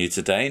called on you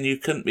today and you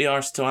couldn't be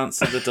arsed to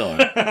answer the door.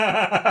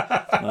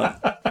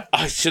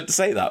 I shouldn't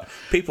say that.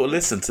 People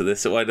listen to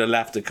this, so I'd have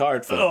left a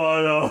card for.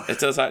 Oh, no. It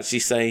does actually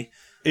say...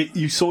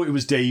 You saw it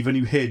was Dave and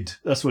you hid.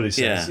 That's what it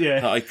says.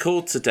 Yeah. I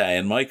called today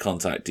and my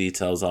contact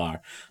details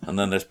are, and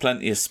then there's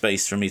plenty of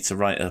space for me to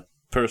write a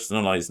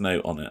personalised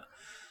note on it.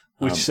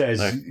 Which says,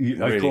 I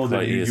really called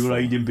quite it, you useful. were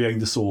hiding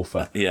behind the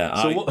sofa. Yeah,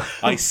 So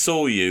I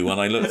saw you when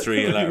I looked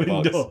through your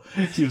letterbox. No.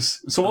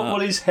 So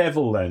what is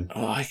Hevel then?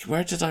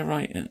 Where did I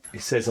write it?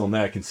 It says on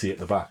there, I can see it at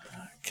the back.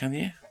 Can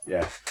you?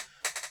 Yeah.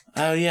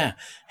 Oh, yeah.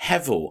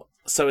 Hevel.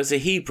 So it's a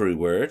Hebrew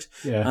word,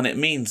 and it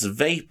means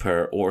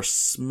vapour or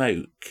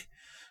smoke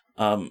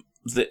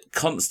that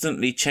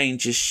constantly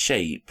changes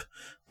shape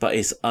but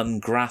is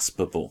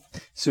ungraspable.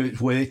 So it's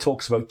where it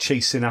talks about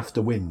chasing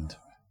after wind.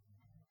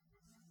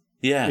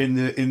 Yeah. In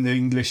the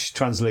English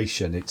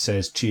translation, it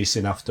says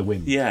chasing after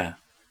wind. Yeah.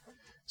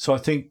 So I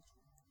think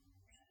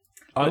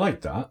I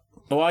like that.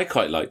 Oh, I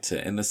quite liked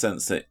it in the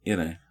sense that,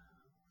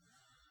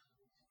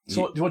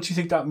 So what do you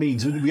think that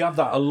means? We have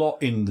that a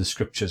lot in the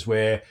scriptures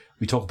where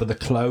we talk about the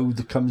cloud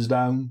that comes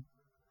down.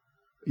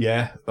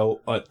 Yeah.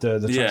 At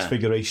the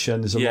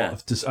transfiguration, there's a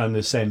lot of an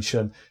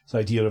ascension. This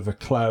idea of a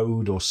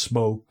cloud or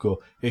smoke, or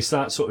it's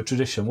that sort of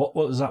tradition. What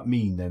does that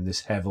mean then,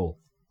 this Hevel?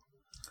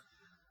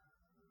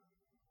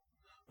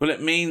 Well,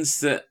 it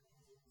means that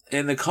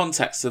in the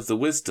context of the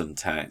wisdom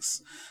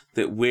text,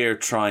 that we're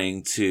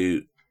trying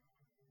to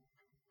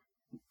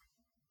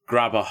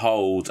grab a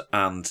hold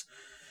and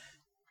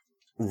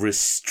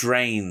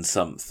restrain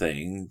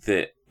something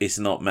that is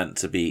not meant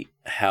to be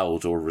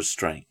held or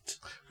restrained.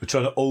 We're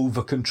trying to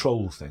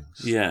over-control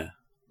things. Yeah.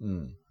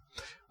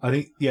 I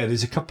think,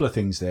 there's a couple of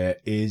things there.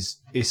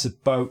 It's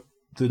about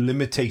the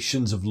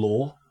limitations of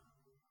law.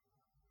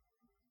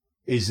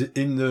 Is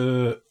in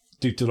the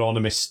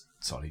Deuteronomist,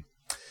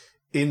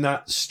 in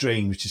that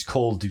strain, which is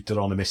called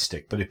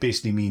Deuteronomistic, but it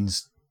basically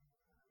means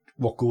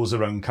what goes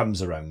around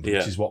comes around,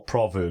 which is what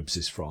Proverbs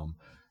is from.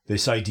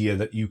 This idea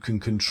that you can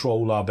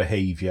control our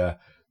behaviour,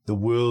 the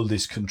world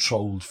is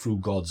controlled through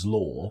God's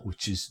law,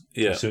 which is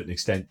to a certain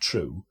extent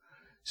true.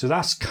 So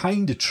that's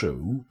kind of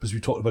true, because we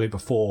talked about it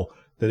before,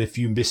 that if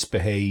you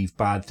misbehave,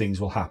 bad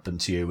things will happen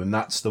to you, and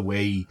that's the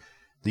way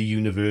the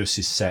universe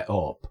is set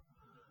up.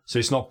 So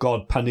it's not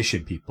God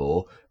punishing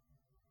people,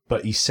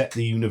 but he set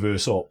the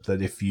universe up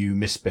that if you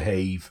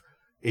misbehave,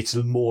 it's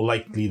more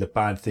likely that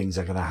bad things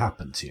are going to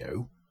happen to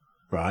you,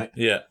 right?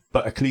 Yeah.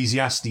 But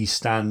Ecclesiastes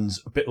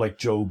stands a bit like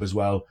Job as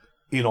well,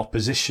 in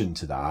opposition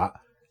to that,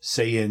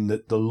 saying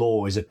that the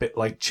law is a bit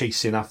like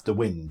chasing after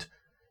wind.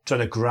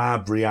 Trying to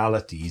grab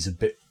reality is a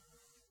bit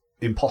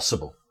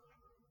impossible,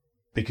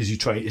 because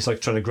it's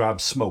like trying to grab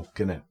smoke,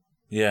 isn't it?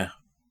 Yeah.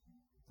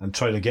 And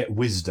trying to get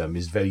wisdom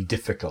is very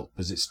difficult,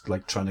 because it's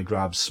like trying to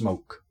grab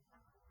smoke.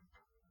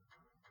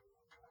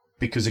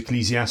 Because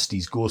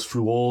Ecclesiastes goes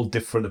through all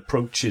different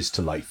approaches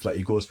to life. Like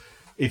he goes,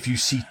 if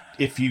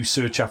you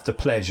search after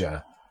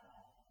pleasure,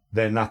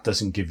 then that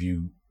doesn't give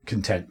you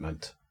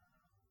contentment.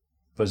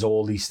 Because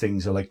all these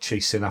things are like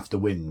chasing after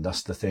wind.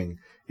 That's the thing.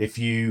 If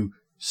you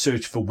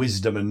search for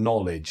wisdom and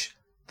knowledge,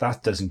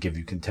 that doesn't give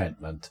you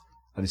contentment.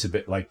 And it's a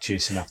bit like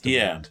chasing after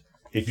wind.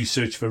 If you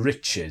search for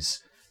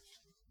riches,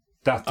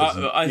 that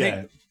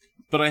doesn't...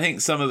 But I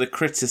think some of the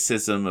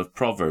criticism of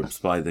Proverbs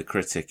by the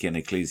critic in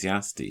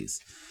Ecclesiastes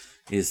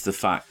is the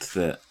fact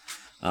that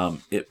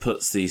it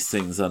puts these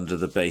things under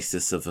the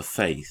basis of a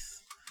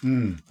faith.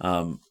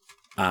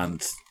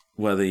 And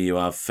whether you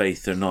have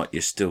faith or not,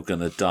 you're still going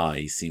to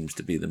die, seems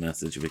to be the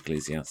message of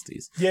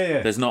Ecclesiastes.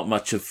 Yeah. There's not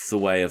much of the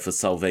way of a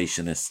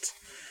salvationist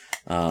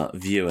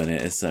view in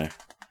it, is there?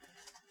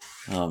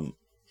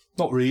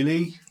 Not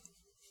really.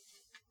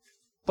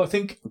 But I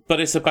think... But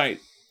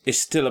it's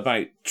still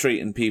about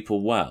treating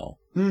people well.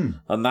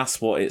 And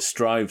that's what it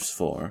strives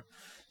for,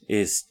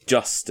 is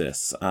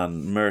justice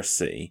and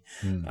mercy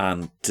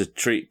and to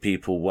treat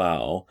people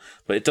well.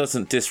 But it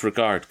doesn't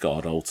disregard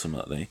God,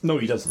 ultimately. No,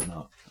 he doesn't.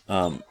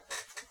 No.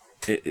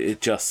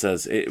 It just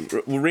says... it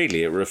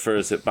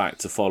refers it back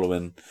to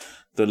following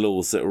the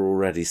laws that are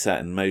already set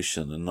in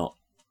motion and not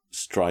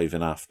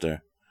striving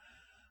after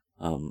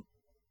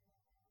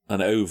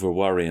and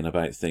over-worrying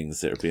about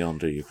things that are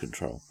beyond your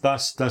control.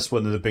 That's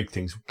one of the big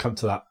things. We'll come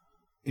to that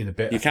in a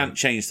bit. You can't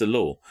change the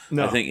law.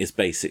 No. I think is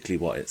basically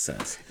what it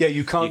says. Yeah,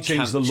 you can't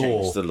change the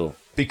law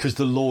because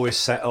the law is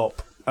set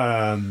up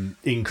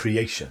in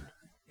creation.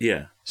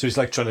 Yeah. So it's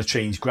like trying to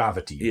change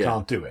gravity. You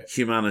can't do it.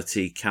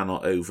 Humanity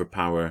cannot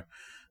overpower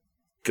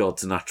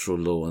God's natural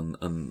law and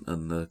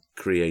the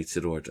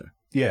created order.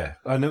 Yeah,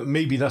 and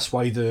maybe that's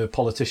why the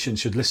politicians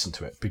should listen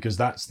to it, because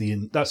that's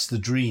the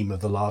dream of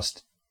the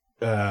last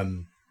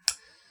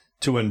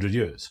 200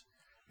 years,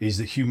 is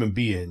that human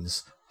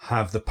beings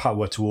have the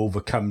power to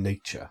overcome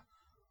nature,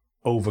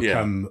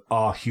 overcome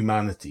our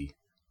humanity,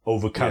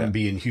 overcome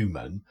being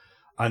human.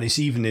 And it's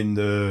even in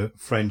the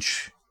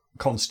French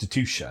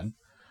Constitution,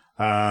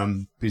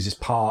 because it's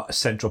a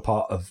central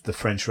part of the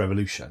French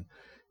Revolution,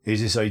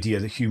 is this idea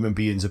that human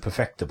beings are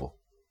perfectible.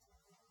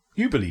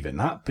 You believe in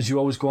that, because you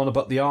always go on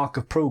about the arc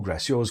of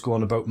progress. You always go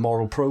on about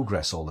moral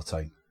progress all the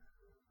time.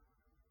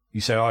 You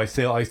say,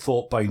 I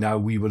thought by now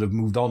we would have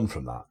moved on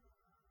from that.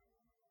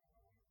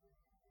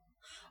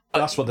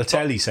 That's what the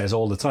telly says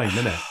all the time,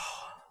 isn't it?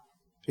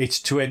 It's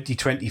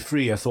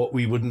 2023. I thought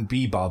we wouldn't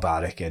be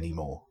barbaric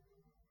anymore.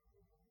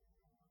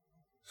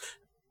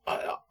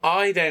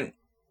 I don't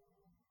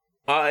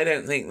I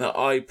don't think that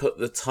I put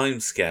the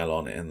timescale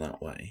on it in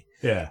that way.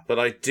 Yeah. But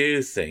I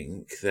do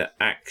think that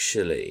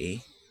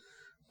actually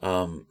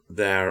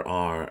there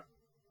are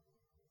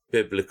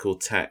biblical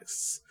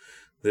texts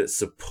that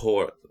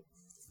support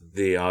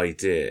the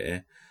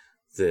idea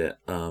that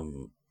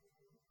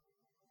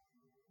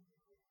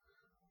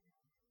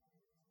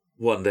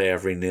one day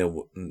every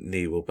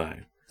knee will bow.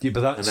 Yeah,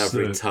 but that's and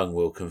every tongue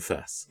will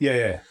confess.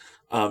 Yeah.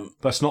 But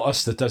it's not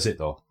us that does it,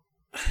 though.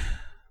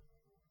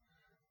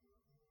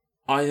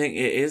 I think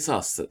it is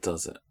us that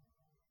does it.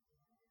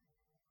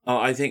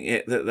 I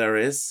think that there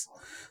is.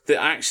 That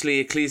actually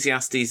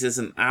Ecclesiastes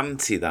isn't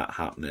anti that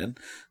happening,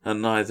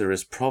 and neither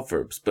is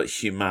Proverbs,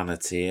 but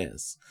humanity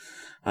is.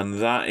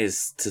 And that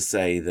is to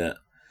say that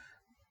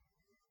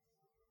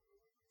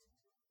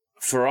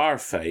for our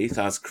faith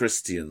as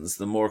Christians,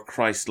 the more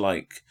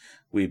Christ-like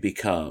we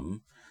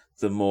become,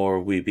 the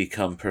more we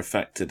become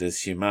perfected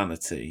as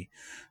humanity.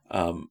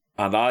 And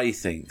I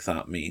think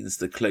that means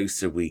the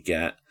closer we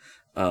get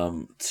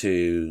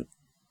to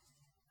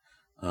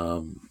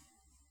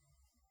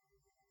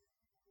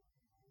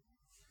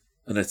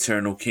an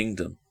eternal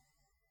kingdom,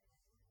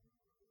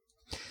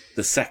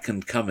 the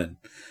second coming.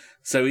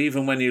 So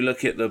even when you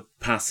look at the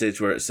passage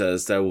where it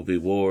says there will be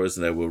wars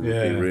and there will be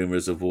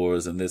rumours of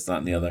wars and this, that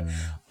and the other,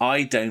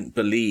 I don't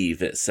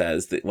believe it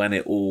says that when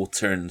it all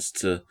turns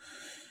to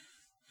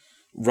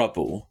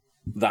rubble,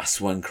 that's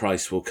when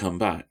Christ will come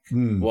back.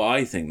 What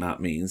I think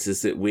that means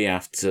is that we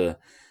have to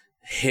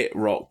hit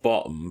rock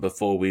bottom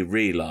before we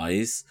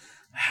realise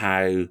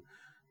how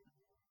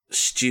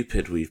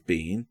stupid we've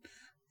been,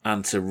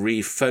 and to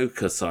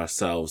refocus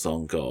ourselves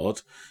on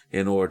God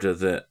in order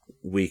that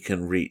we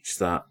can reach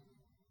that,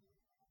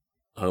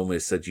 I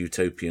almost said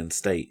utopian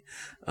state.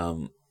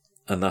 And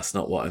that's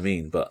not what I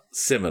mean, but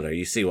similar.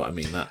 You see what I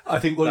mean? I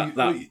think what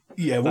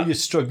you're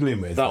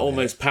struggling with. That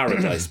almost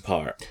paradise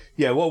part.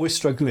 Yeah, what we're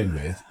struggling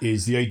with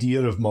is the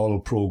idea of moral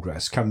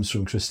progress comes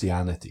from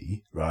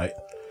Christianity, right?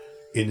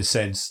 In a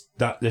sense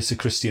that it's a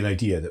Christian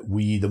idea that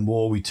the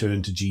more we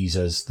turn to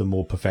Jesus, the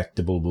more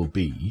perfectible we'll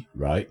be,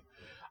 right?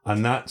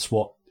 And that's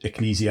what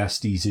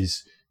Ecclesiastes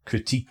is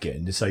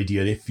critiquing, this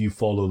idea if you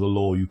follow the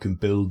law, you can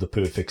build the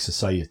perfect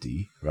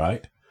society,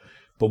 right?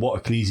 But what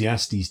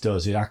Ecclesiastes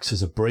does, it acts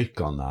as a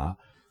brake on that,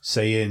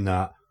 saying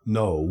that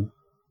no,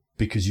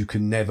 because you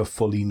can never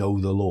fully know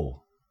the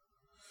law.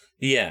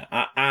 Yeah,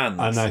 and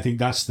I think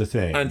that's the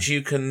thing. And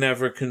you can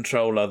never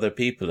control other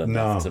people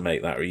enough to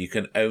make that, or you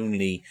can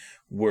only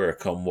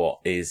work on what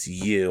is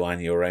you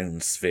and your own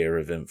sphere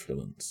of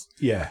influence.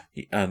 Yeah.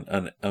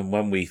 And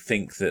when we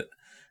think that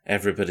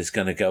everybody's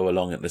going to go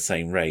along at the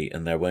same rate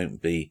and there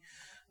won't be,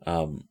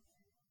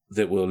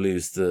 that we'll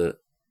lose the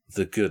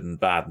good and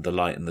bad and the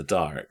light and the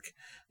dark,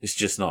 it's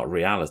just not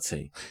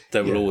reality.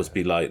 There will always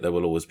be light, there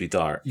will always be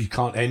dark. You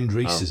can't end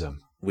racism.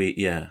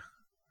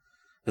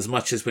 As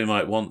much as we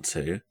might want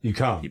to. You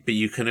can't. But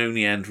you can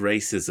only end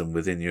racism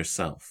within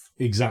yourself.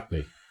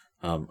 Exactly.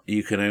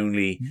 You can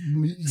only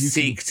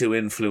seek to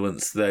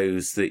influence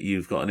those that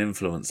you've got an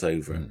influence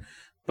over.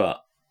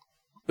 But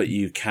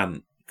you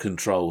can't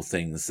control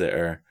things that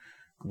are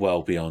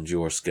well beyond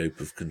your scope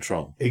of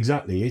control.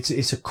 Exactly.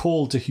 It's a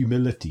call to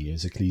humility,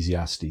 as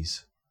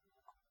Ecclesiastes.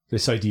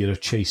 This idea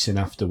of chasing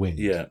after wind.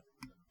 Yeah.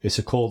 It's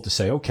a call to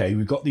say, okay,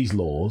 we've got these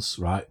laws,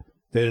 right?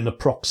 They're an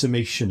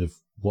approximation of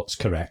what's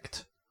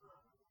correct.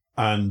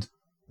 And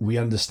we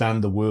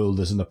understand the world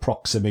as an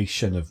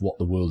approximation of what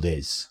the world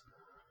is.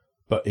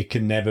 But it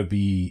can never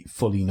be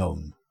fully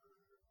known.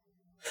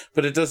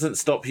 But it doesn't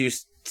stop you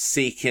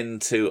seeking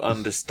to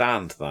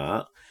understand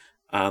that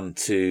and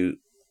to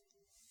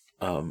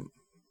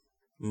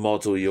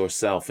model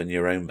yourself and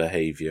your own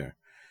behaviour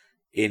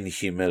in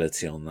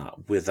humility on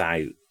that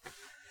without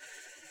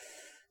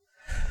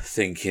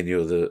thinking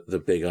you're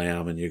the big I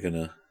am and you're going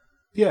to...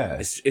 Yeah.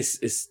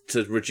 It's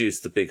to reduce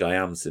the big I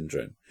am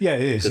syndrome. Yeah,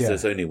 it is, because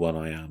there's only one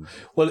I am.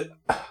 Well,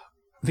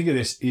 think of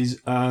this,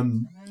 is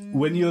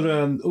when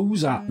you're...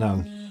 who's that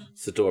now?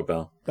 It's the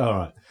doorbell. All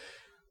right.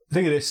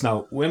 Think of this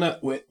now.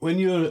 When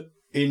you're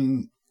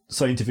in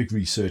scientific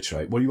research,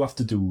 right, what you have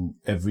to do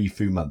every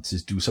few months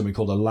is do something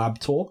called a lab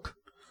talk.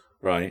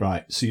 Right.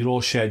 Right. So you're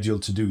all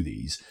scheduled to do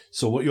these.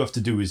 So what you have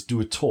to do is do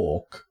a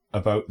talk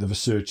about the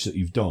research that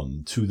you've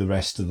done to the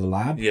rest of the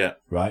lab. Yeah.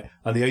 Right.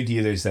 And the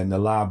idea is then the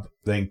lab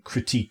then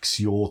critiques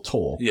your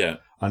talk. Yeah.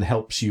 And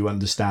helps you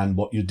understand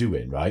what you're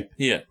doing, right?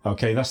 Yeah.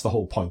 Okay, that's the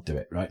whole point of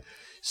it, right?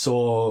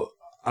 So,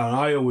 and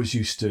I always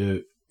used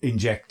to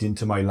inject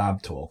into my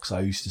lab talks, I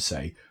used to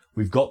say,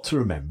 we've got to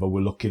remember we're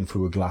looking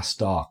through a glass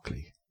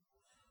darkly.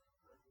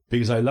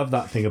 Because I love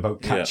that thing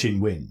about catching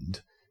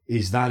wind,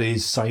 is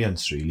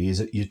science really, is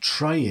that you're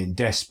trying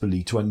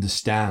desperately to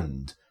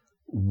understand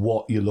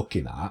what you're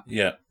looking at,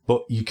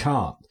 but you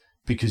can't,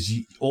 because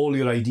all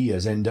your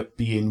ideas end up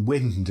being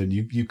wind and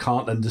you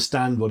can't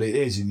understand what it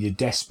is and you're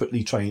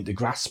desperately trying to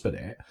grasp at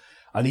it.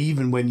 And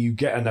even when you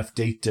get enough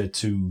data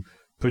to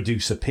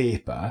produce a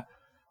paper,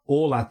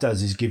 all that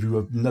does is give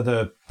you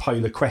another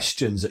pile of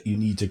questions that you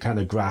need to kind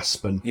of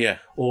grasp and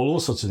all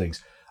sorts of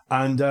things.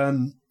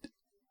 And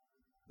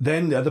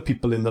then the other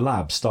people in the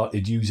lab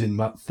started using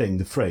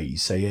the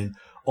phrase, saying,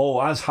 "Oh,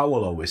 as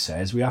Howell always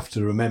says, we have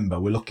to remember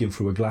we're looking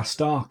through a glass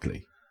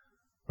darkly,"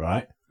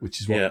 right?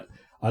 Which is what. Yeah.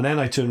 And then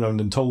I turned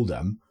around and told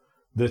them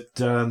that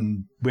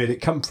where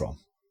it come from,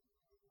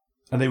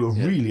 and they were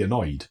really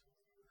annoyed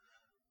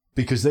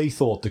because they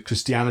thought that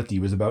Christianity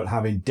was about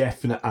having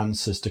definite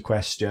answers to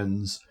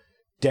questions,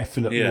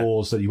 definite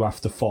laws that you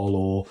have to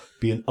follow,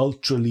 being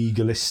ultra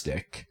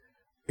legalistic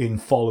in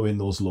following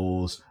those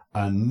laws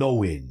and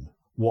knowing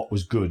what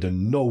was good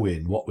and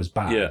knowing what was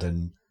bad,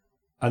 and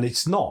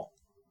it's not.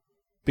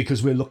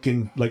 Because we're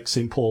looking, like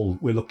St. Paul,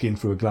 we're looking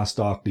through a glass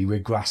darkly, we're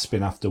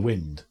grasping after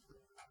wind.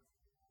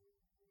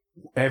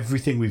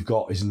 Everything we've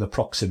got is an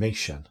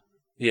approximation.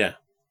 Yeah.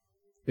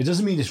 It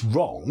doesn't mean it's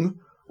wrong,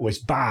 or it's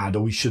bad,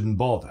 or we shouldn't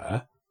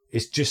bother.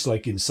 It's just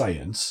like in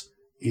science,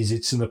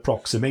 it's an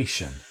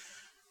approximation.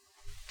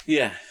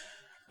 Yeah.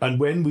 And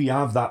when we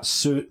have that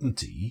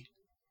certainty,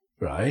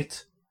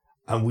 right,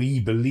 and we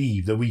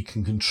believe that we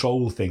can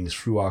control things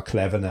through our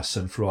cleverness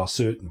and through our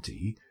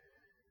certainty,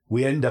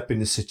 we end up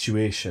in a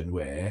situation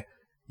where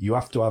you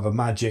have to have a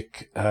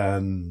magic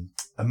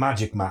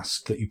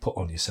mask that you put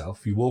on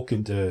yourself. You walk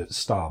into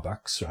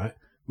Starbucks, right,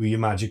 with your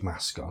magic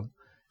mask on.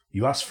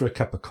 You ask for a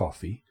cup of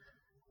coffee,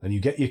 and you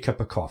get your cup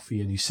of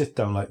coffee, and you sit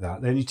down like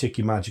that. Then you take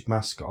your magic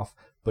mask off,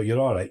 but you're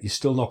all right. You're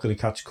still not going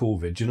to catch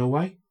COVID. Do you know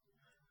why?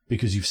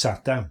 Because you've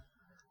sat down.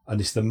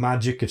 And it's the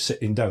magic of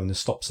sitting down that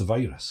stops the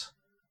virus.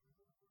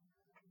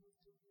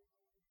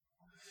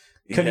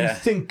 Can you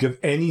think of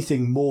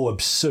anything more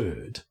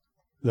absurd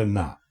than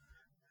that?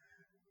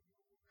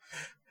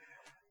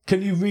 Do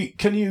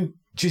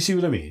you see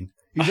what I mean?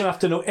 You don't have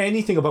to know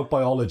anything about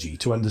biology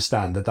to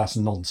understand that that's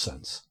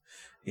nonsense.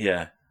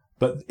 Yeah.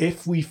 But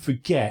if we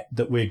forget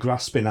that we're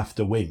grasping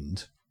after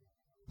wind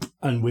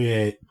and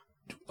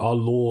our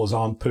laws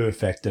aren't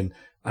perfect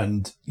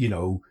and you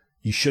know,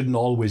 you shouldn't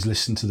always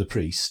listen to the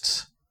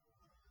priests.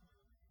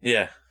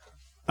 Yeah.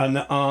 And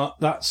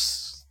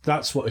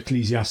that's what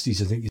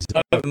Ecclesiastes, I think, is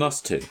about. Not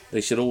us to.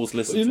 They should always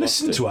listen to us.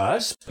 Listen to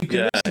us. You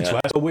can listen to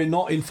us, but we're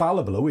not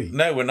infallible, are we?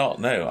 No, we're not.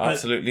 No,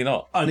 absolutely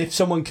not. And if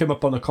someone came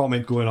up on a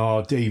comment going,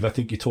 "Oh, Dave, I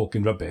think you're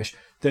talking rubbish,"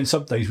 then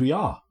sometimes we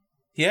are.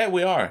 Yeah,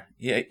 we are.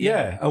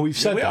 Yeah. And we've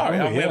said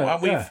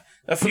that. We've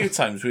a few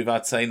times we've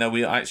had to say, no,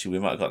 we might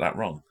have got that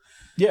wrong.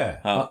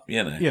 Yeah.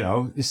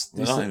 It's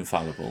not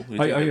infallible.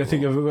 I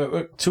think of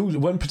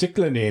one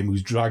particular name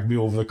who's dragged me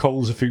over the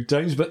coals a few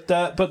times, but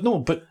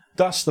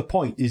that's the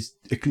point, is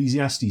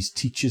Ecclesiastes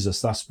teaches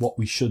us that's what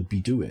we should be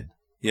doing.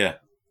 Yeah.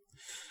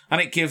 And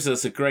it gives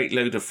us a great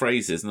load of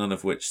phrases, none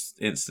of which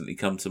instantly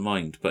come to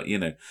mind. But, you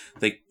know,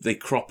 they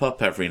crop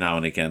up every now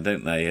and again,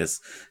 don't they,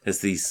 as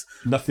these...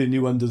 Nothing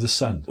new under the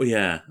sun. Well,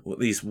 yeah,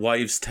 these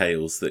wives'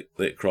 tales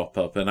that crop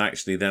up. And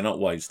actually, they're not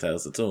wives'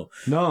 tales at all.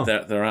 No.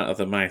 They're out of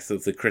the mouth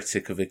of the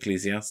critic of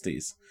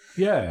Ecclesiastes.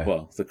 Yeah.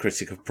 Well, the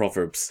critic of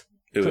Proverbs,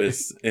 who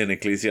is in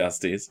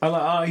Ecclesiastes. And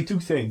I do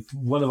think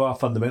one of our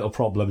fundamental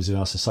problems in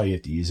our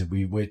society is that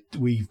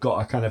we've got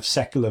a kind of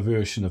secular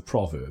version of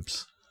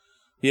Proverbs.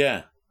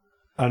 Yeah.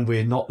 And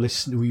we're not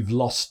listening. We've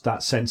lost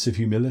that sense of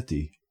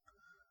humility.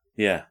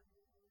 Yeah.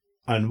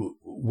 And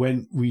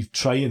when we're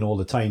trying all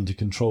the time to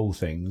control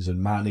things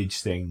and manage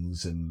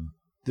things, and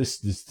this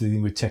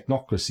thing with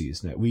technocracy,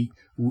 isn't it?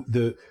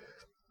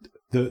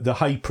 The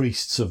high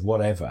priests of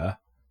whatever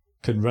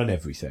can run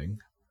everything,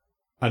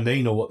 and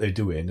they know what they're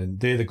doing, and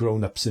they're the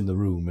grown-ups in the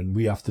room, and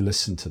we have to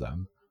listen to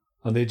them,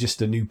 and they're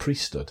just a new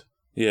priesthood.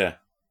 Yeah.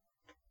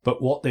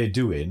 But what they're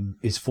doing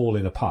is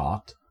falling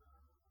apart,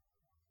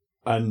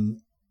 and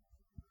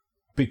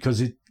because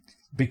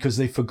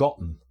they've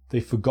forgotten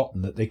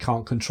that they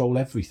can't control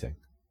everything,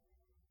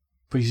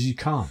 because you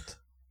can't.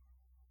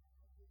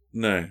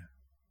 No,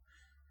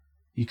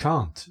 you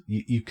can't.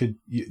 You could.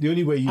 The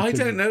only way you. I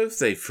don't know if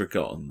they've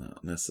forgotten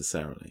that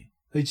necessarily.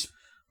 They just.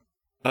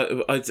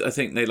 I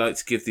think they like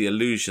to give the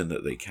illusion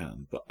that they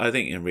can, but I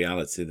think in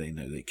reality they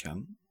know they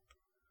can.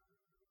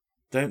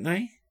 Don't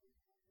they?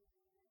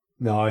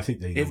 No, I think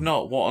they know. If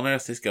not, what on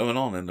earth is going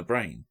on in the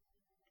brain?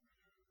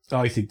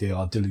 I think they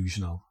are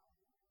delusional.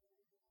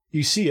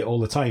 You see it all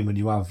the time when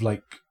you have,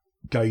 like,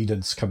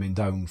 guidance coming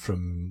down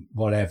from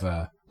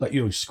whatever, like,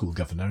 school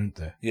governor, aren't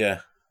there?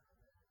 Yeah.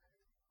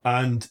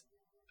 And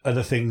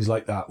other things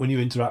like that. When you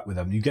interact with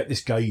them, you get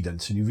this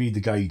guidance and you read the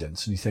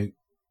guidance and you think,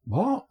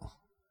 what?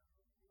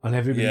 And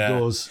everybody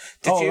goes,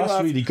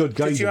 that's really good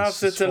guidance. Did you have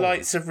the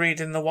delights of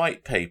reading the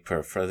white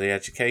paper for the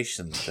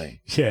education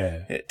thing?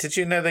 Yeah. Did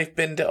you know they've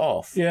binned it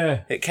off?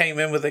 Yeah. It came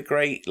in with a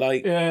great,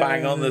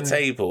 bang on the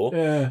table,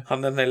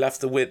 and then they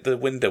left the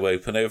window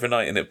open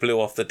overnight and it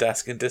blew off the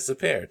desk and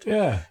disappeared.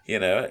 Yeah. You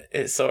know,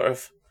 it's sort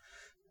of...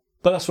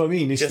 But that's what I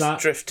mean. It's just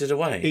drifted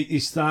away.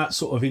 It's that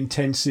sort of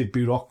intensive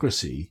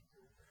bureaucracy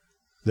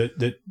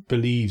that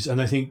believes,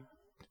 and I think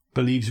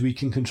believes we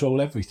can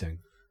control everything.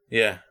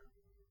 Yeah.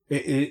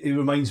 It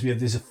reminds me of,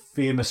 there's a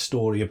famous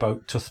story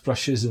about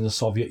toothbrushes in the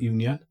Soviet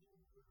Union,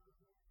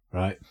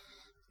 right?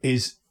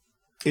 Is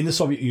in the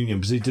Soviet Union,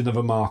 because they didn't have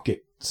a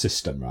market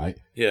system, right?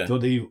 Yeah. So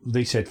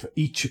they said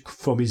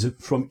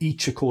from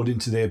each according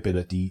to their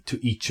ability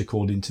to each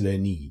according to their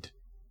need,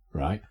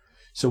 right?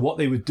 So what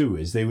they would do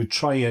is they would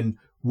try and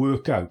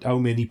work out how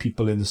many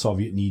people in the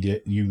Soviet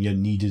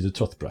Union needed a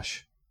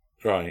toothbrush.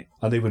 Right.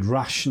 And they would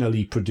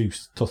rationally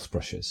produce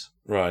toothbrushes.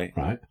 Right.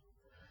 Right.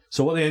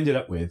 So what they ended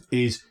up with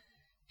is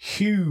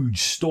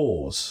huge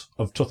stores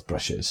of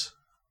toothbrushes.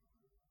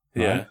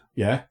 Right? Yeah.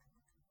 Yeah.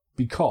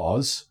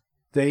 Because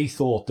they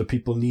thought that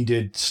people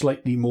needed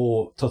slightly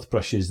more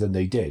toothbrushes than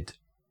they did.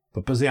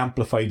 But because they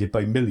amplified it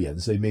by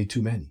millions, they made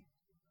too many.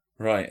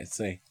 Right, I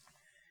see.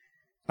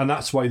 And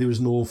that's why there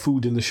was no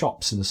food in the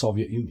shops in the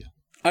Soviet Union.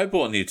 I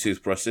bought a new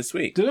toothbrush this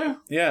week. Did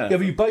you? Yeah. Yeah,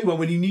 but you buy one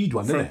when you need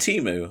one, From didn't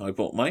it? Temu, I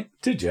bought mine.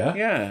 Did you?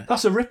 Yeah.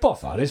 That's a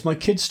rip-off, that is. My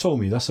kids told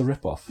me that's a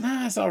rip-off.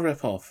 Nah, it's not a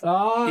rip-off.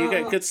 Ah. You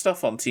get good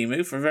stuff on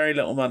Temu for very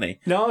little money.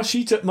 No,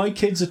 my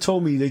kids have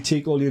told me they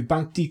take all your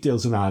bank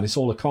details and that, and it's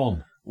all a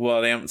con.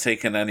 Well, they haven't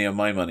taken any of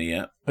my money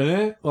yet.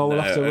 Eh? Well,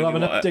 we'll have an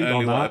update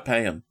on that. I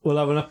pay them. We'll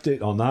have an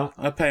update on that.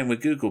 I pay them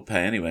with Google Pay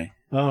anyway.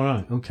 All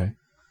right, okay.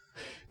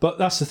 But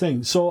that's the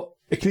thing. So,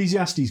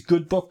 Ecclesiastes,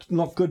 good book,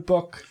 not good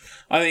book?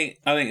 I think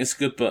it's a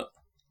good book.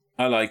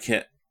 I like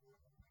it.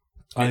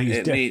 I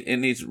think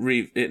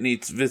it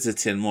needs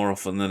visiting more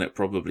often than it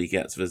probably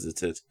gets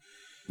visited.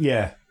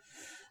 Yeah.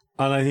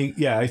 And I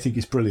think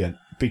it's brilliant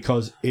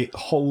because it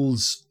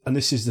holds, and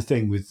this is the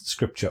thing with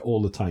scripture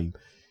all the time,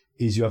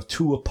 is you have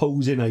two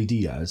opposing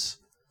ideas,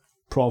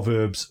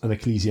 Proverbs and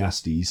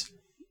Ecclesiastes,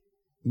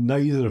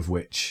 neither of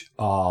which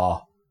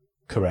are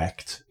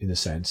correct in a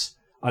sense.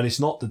 And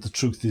it's not that the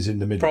truth is in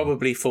the middle.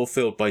 Probably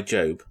fulfilled by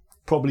Job.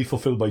 Probably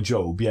fulfilled by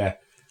Job, yeah.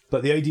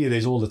 But the idea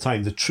is all the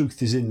time, the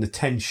truth is in the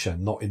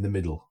tension, not in the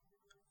middle.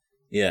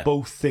 Yeah.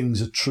 Both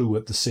things are true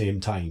at the same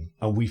time,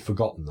 and we've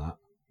forgotten that.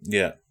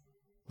 Yeah.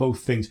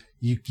 Both things.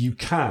 You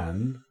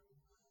can...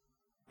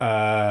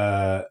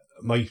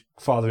 my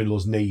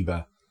father-in-law's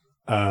neighbour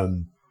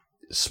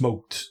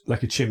smoked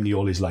like a chimney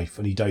all his life,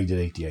 and he died at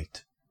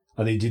 88.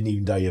 And he didn't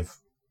even die of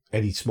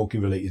any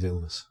smoking-related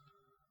illness.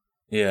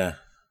 Yeah.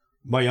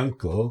 My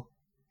uncle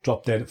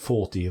dropped dead at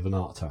 40 of an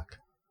heart attack.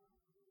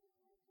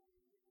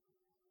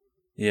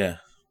 Yeah.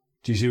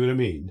 Do you see what I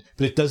mean?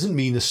 But it doesn't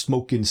mean that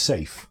smoking's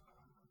safe.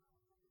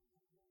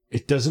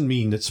 It doesn't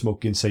mean that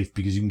smoking's safe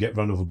because you can get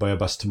run over by a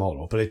bus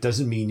tomorrow, but it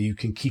doesn't mean you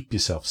can keep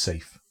yourself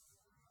safe.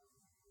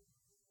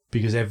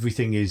 Because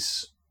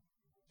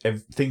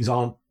things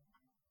aren't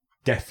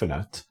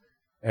definite.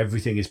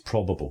 Everything is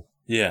probable.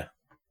 Yeah.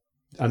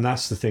 And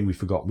that's the thing we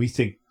forgot. We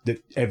think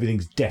that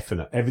everything's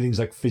definite. Everything's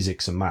like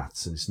physics and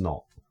maths, and it's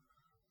not.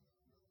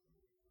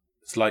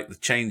 It's like the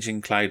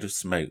changing cloud of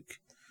smoke.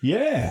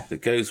 Yeah.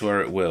 That goes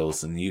where it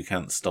wills, and you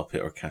can't stop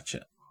it or catch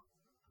it.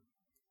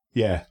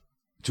 Yeah.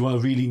 Do you want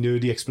a really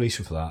nerdy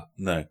explanation for that?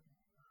 No.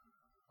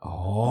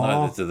 Oh.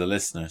 Neither do the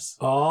listeners.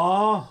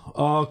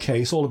 Oh,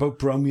 okay. It's all about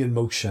Brownian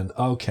motion.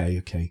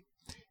 Okay.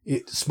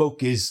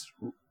 Smoke is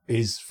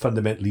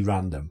fundamentally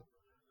random,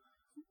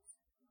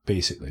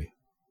 basically.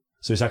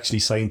 So it's actually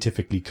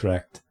scientifically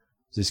correct.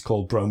 It's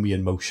called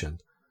Brownian motion,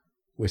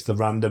 with the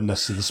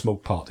randomness of the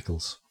smoke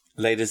particles.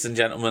 Ladies and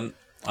gentlemen,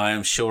 I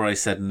am sure I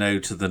said no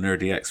to the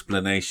nerdy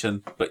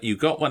explanation, but you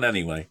got one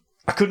anyway.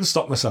 I couldn't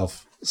stop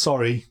myself.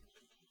 Sorry.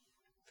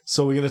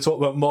 So we're going to talk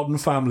about Modern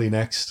Family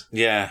next.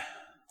 Yeah.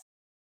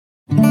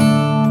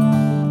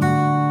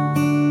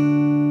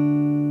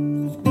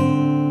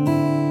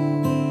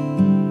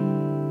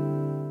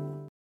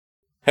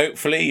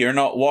 Hopefully you're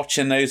not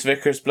watching those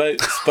Vickers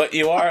blokes, but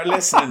you are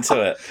listening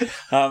to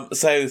it.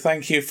 So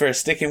thank you for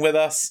sticking with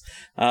us.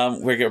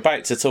 We're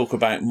about to talk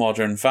about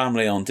Modern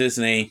Family on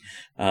Disney.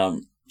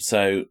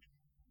 So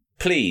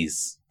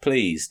please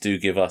do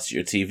give us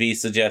your TV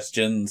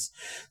suggestions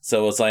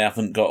so as I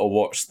haven't got to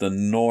watch the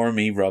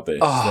normie rubbish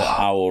that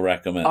Owl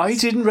recommends. I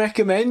didn't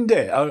recommend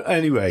it.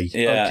 Anyway,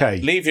 yeah.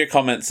 Okay. Leave your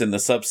comments in the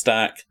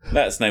Substack.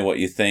 Let us know what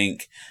you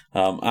think.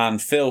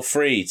 And feel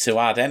free to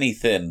add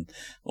anything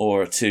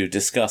or to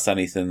discuss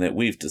anything that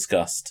we've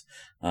discussed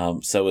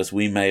so as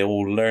we may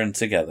all learn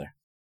together.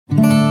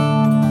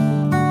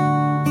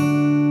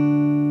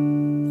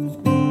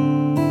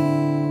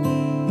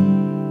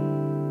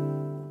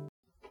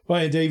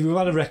 Right, Dave, we've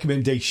had a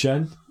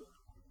recommendation.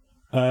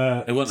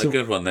 It wasn't a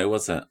good one, though,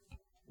 was it?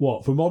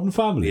 What, for Modern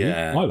Family?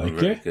 Yeah, I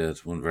liked it.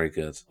 Good. Wasn't very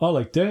good. I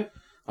liked it.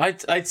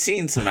 I'd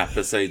seen some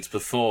episodes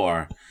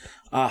before.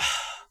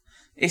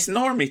 It's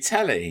normie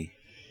telly.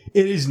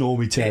 It is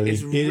normie telly. It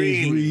is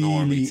really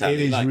normie telly.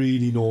 It is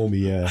really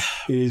normie, yeah.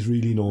 It is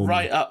really normie.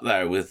 Right up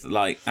there with,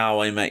 like,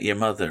 How I Met Your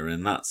Mother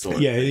and that sort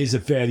of thing. Yeah, it is a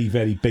very,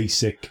 very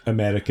basic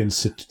American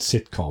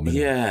sitcom, isn't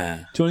it? Yeah.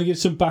 Do you want to give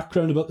some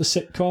background about the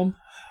sitcom?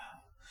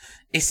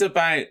 It's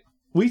about...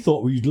 We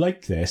thought we'd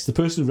like this. The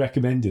person who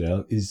recommended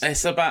it is...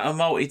 It's about a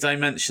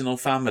multi-dimensional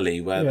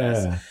family where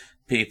there's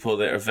people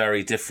that are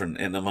very different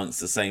in amongst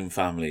the same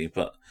family,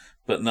 but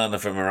none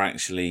of them are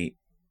actually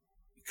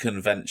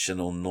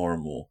conventional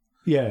normal.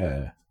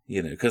 Yeah.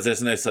 because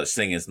there's no such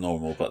thing as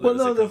normal, but there's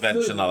a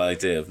conventional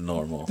idea of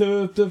normal.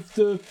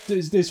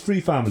 There's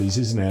three families,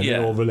 isn't there? Yeah.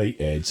 They're all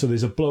related. So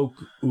there's a bloke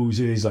who's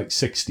in his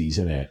 60s,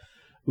 isn't it?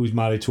 Who's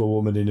married to a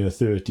woman in her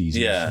 30s.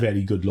 Yeah. Who's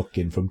very good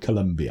looking from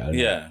Colombia.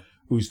 Yeah.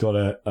 Who's got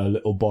a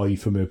little boy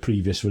from her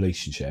previous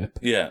relationship.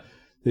 Yeah.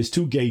 There's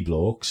two gay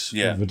blokes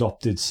who've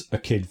adopted a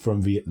kid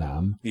from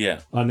Vietnam.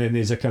 Yeah. And then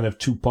there's a kind of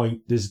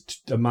there's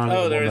a man and a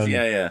woman. There is,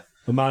 yeah.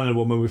 A man and a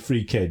woman with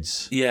 3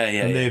 kids. Yeah.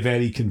 And they're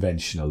very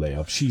conventional, they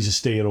are. She's a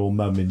stay-at-home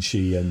mum, and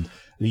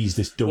he's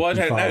this dopey Well, I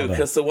don't father. know,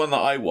 because the one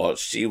that I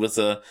watched, she was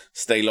a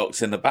stay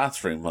locked in the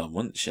bathroom mum,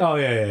 wasn't she? Oh,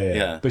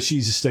 yeah. But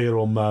she's a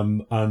stay-at-home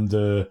mum, and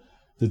the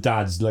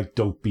dad's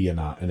dopey and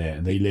that,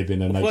 and they live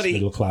in a nice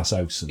middle-class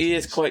house. He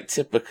is quite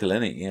typical,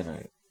 isn't he?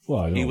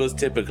 Well, he was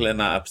typical in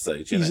that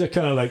episode. He's a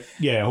kind of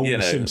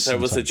Homer Simpson.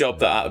 There was a job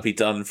that had to be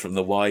done from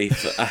the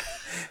wife,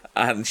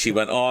 and she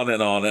went on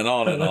and on and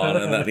on and on,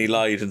 and then he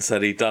lied and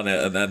said he'd done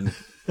it, and then,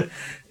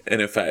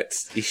 in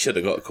effect, he should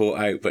have got caught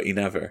out, but he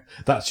never.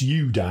 That's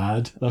you,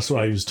 Dad. That's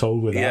what I was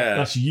told with that. Yeah.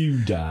 That's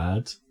you,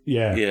 Dad.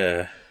 Yeah.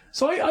 Yeah.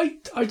 So I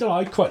don't know.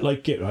 I quite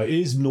like it. Right, it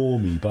is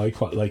normie, but I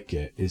quite like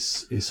it.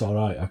 It's all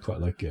right. I quite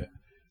like it.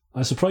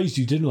 I'm surprised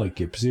you didn't like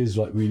it because it is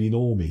really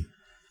normie.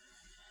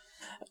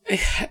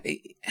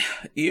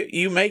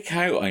 You make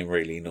out I'm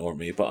really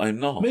normie, but I'm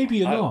not. Maybe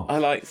you're not. I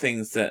like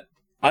things that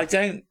I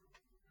don't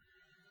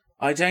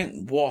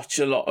watch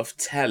a lot of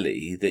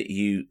telly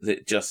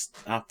that just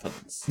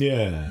happens.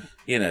 Yeah.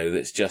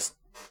 That's just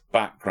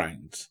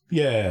background.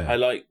 Yeah. I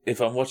like, if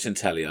I'm watching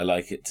telly, I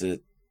like it to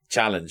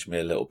challenge me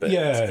a little bit,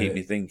 to keep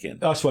me thinking.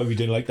 That's why we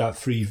didn't like that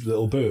 3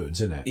 Little Birds,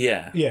 isn't it?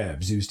 Yeah. Yeah,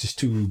 because it was just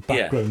too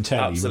background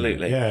telly.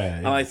 Absolutely. Yeah.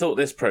 And I thought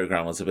this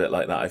programme was a bit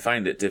like that. I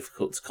found it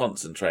difficult to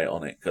concentrate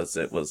on it because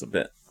it was a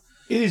bit...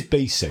 It is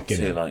basic,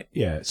 isn't it?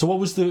 Yeah. So what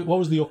was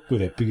the hook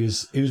with it?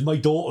 Because it was my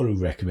daughter who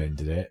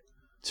recommended it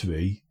to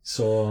me.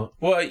 So...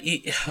 Well,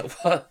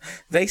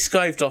 they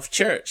skived off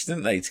church,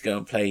 didn't they, to go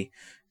and play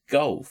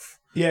golf?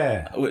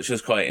 Yeah. Which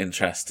was quite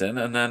interesting.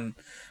 And then...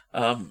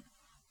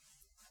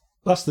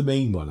 that's the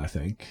main one, I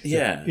think.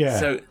 Yeah.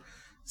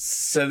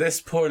 So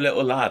this poor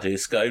little lad who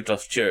skived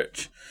off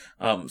church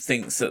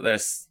thinks that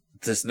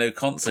there's no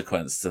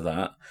consequence to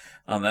that,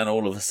 and then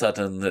all of a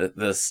sudden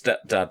the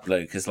stepdad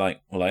bloke is like,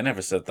 "Well, I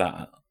never said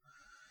that,"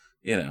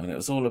 and it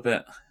was all a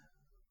bit.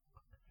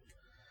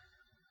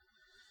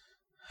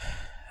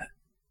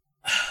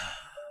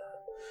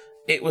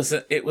 It was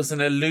an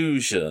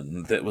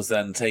illusion that was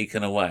then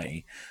taken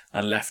away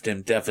and left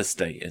him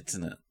devastated,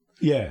 isn't it?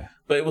 Yeah.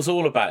 But it was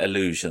all about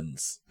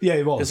illusions. Yeah,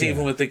 it was. Because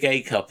even with the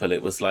gay couple,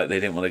 it was like they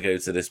didn't want to go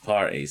to this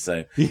party.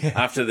 So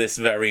after this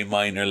very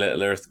minor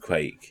little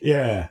earthquake,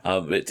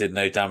 it did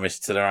no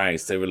damage to their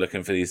house. They were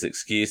looking for these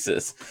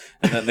excuses.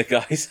 And then the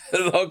guys,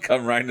 they'll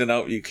come round and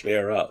help you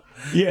clear up.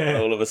 Yeah.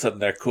 And all of a sudden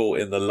they're caught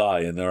in the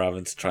lie and they're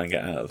having to try and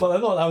get out of it. But I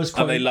thought that was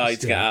quite And they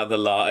lied to get out of the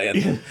lie,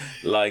 and the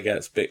lie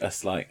gets big.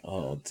 That's like,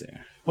 oh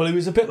dear. Well, it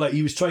was a bit like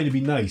he was trying to be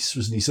nice,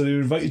 wasn't he? So they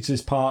were invited to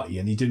this party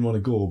and he didn't want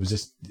to go. It was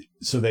just,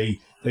 so they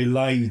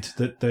lied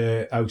that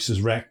the house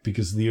was wrecked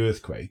because of the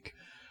earthquake.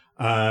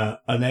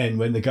 And then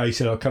when the guy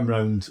said, I'll come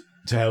round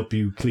to help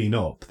you clean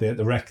up, they had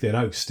to wreck their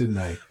house, didn't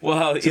they?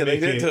 Well, they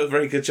didn't do a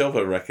very good job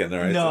of wrecking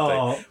their house.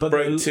 No, but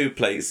broke 2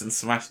 plates and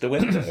smashed a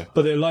window.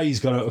 But their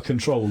lies got out of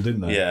control, didn't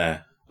they?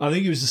 Yeah. I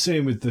think it was the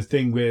same with the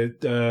thing where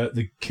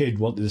the kid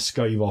wanted to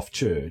skive off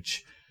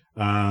church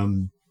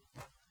and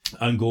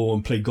go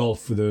and play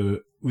golf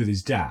with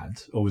his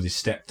dad or with his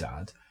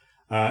stepdad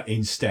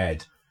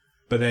instead.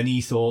 But then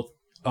he thought,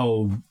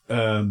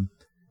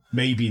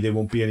 maybe there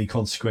won't be any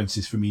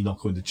consequences for me not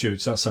going to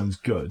church. That sounds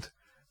good.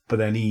 But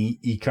then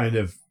he kind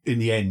of, in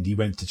the end, he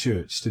went to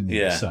church, didn't he,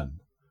 his son?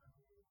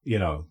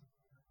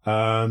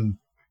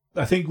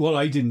 I think the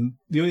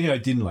only thing I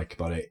didn't like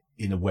about it,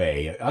 in a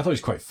way, I thought it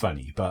was quite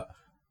funny, but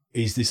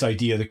is this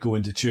idea that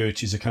going to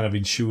church is a kind of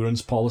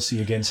insurance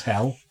policy against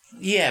hell.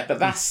 Yeah, but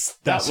that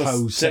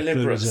was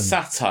deliberate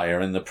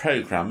satire in the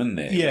programme, isn't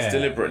it? Yeah. It was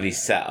deliberately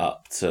set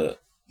up to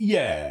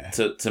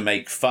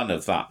make fun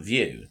of that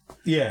view.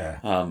 Yeah.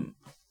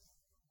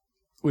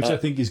 Which I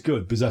think is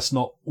good, because that's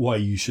not why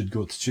you should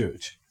go to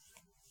church.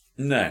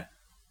 No.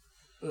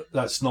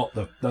 That's not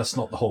the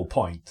whole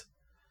point.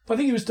 But I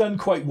think it was done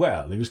quite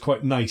well. It was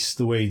quite nice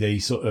the way they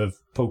sort of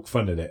poke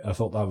fun at it. I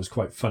thought that was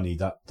quite funny,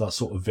 that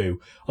sort of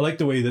view. I like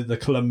the way that the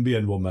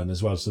Colombian woman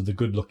as well, so the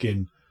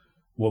good-looking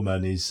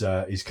woman is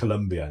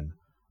Colombian,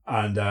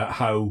 and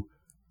how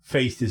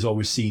faith is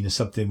always seen as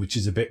something which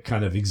is a bit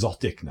kind of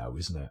exotic now,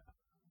 isn't it?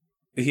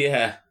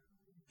 Yeah,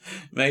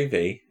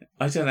 maybe.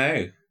 I don't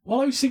know.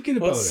 Well, I was thinking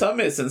about it. Well, some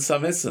is and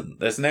some isn't.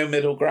 There's no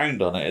middle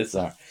ground on it, is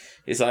there?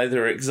 It's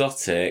either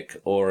exotic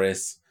or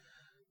it's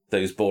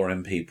those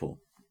boring people.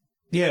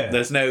 Yeah.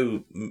 There's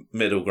no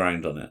middle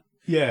ground on it.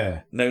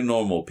 Yeah. No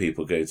normal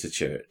people go to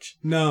church.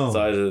 No. It's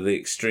either the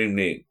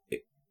extremely...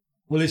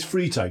 Well, there's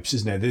 3 types,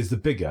 isn't there? There's the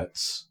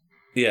bigots.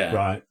 Yeah.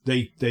 Right.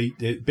 They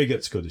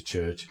bigots go to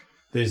church.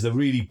 There's the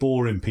really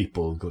boring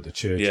people who go to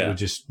church who are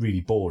just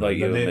really boring. Like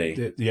you and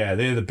me.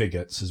 They're the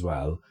bigots as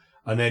well.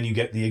 and then you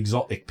get the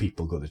exotic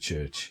people go to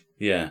church.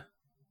 Yeah.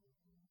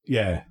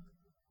 Yeah.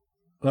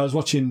 And I was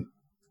watching.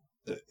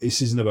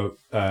 This isn't about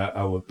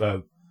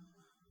our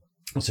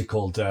what's it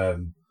called?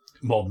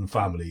 Modern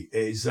Family.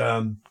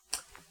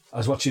 I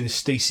was watching a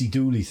Stacey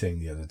Dooley thing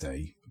the other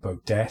day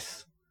about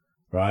death.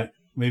 Right?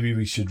 Maybe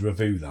we should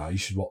review that. You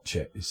should watch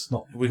it. It's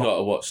not. We got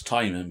to watch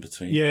time in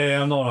between.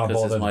 Yeah, I'm not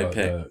bothered. It's my about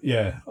pick.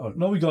 Yeah.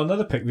 No, we got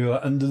another pick. We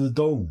got Under the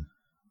Dome.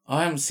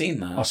 I haven't seen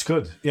that. That's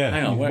good. Yeah.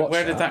 Hang on.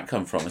 Where did that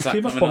come from? Is that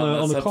came up coming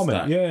on the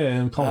comment? Yeah,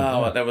 on the comment.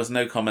 Oh, yeah. there was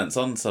no comments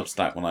on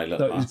Substack when I looked.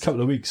 That was a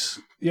couple of weeks.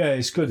 Yeah,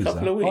 it's good. A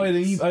couple of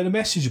weeks. I had a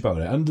message about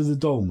it. Under the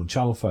Dome on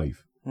Channel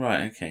 5.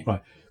 Right. Okay.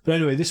 Right. But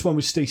anyway, this one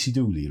with Stacey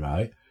Dooley,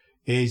 right,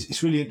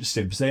 it's really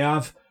interesting because they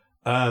have,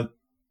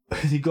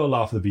 you've got to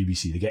laugh at the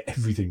BBC, they get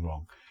everything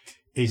wrong.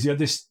 They had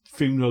this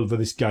funeral for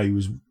this guy who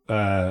was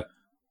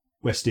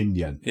West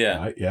Indian. Yeah.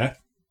 Right? Yeah.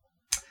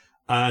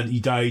 And he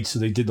died, so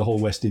they did the whole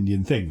West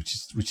Indian thing,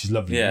 which is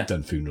lovely. Yeah. They've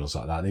done funerals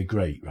like that. They're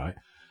great, right?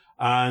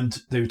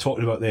 And they were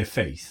talking about their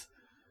faith,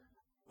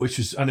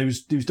 it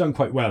was done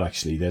quite well,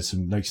 actually. There's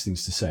some nice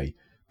things to say.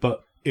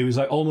 But it was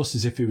like almost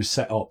as if it was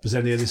set up, because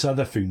then they had this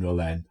other funeral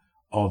then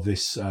of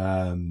this,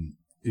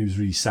 it was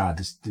really sad,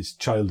 this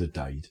child had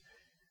died.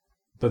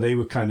 But they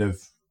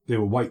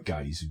were white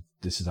guys who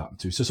this has happened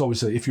to. So it's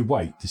always, if you're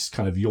white, this is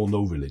kind of, you're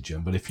no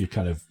religion, but if you're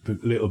kind of a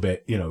little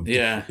bit,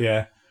 Yeah.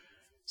 Yeah.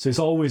 So it's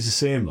always the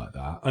same like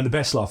that. And the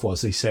best laugh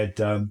was they said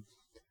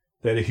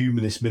they had a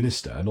humanist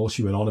minister, and all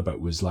she went on about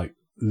was like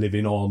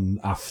living on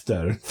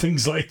after and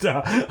things like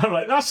that. I'm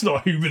like, that's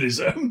not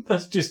humanism.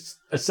 That's just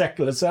a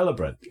secular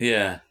celebrant.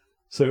 Yeah.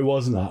 So it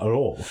wasn't that at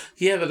all.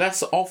 Yeah, but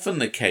that's often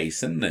the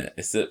case, isn't it?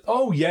 Is that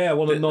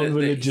a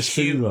non-religious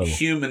funeral.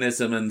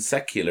 Humanism and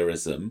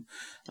secularism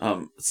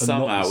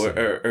somehow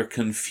are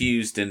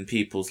confused in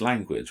people's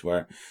language,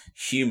 where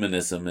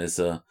humanism is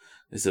a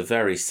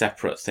very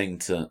separate thing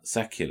to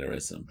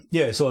secularism.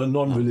 Yeah, so a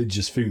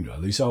non-religious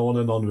funeral. You say, I want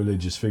a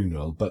non-religious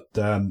funeral, but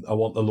I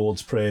want the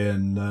Lord's Prayer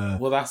and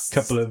that's a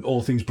couple of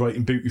All Things Bright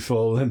and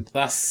Beautiful. And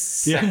that's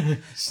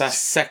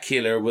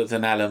secular with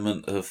an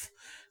element of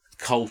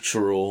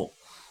cultural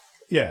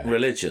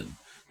religion,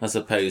 as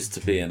opposed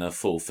to being a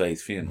full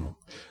faith funeral.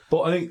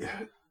 But I think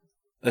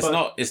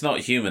it's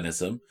not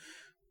humanism.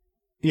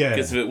 Yeah,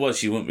 because if it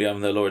was, you wouldn't be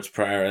having the Lord's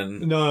Prayer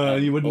and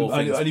you wouldn't,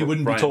 and you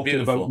wouldn't be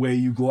talking about where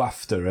you go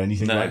after or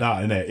anything like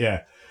that, innit?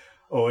 Yeah,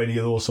 or any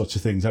of those sorts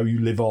of things. How you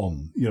live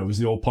on, because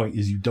the whole point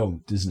is you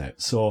don't, isn't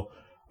it? So,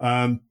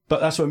 but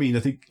that's what I mean. I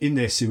think in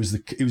this, it was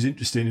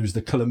interesting. It was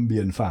the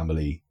Colombian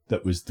family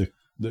that was the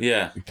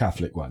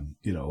Catholic one,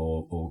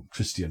 or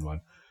Christian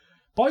one.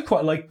 But I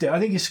quite liked it. I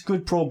think it's a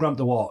good program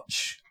to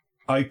watch.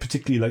 I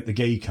particularly like the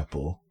gay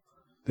couple.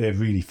 They're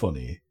really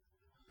funny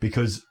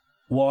because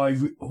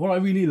what I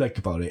really like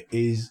about it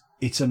is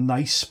it's a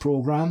nice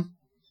program.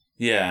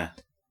 Yeah.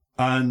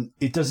 And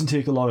it doesn't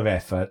take a lot of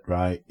effort,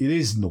 right? It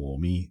is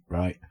normie,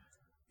 right?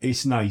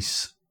 It's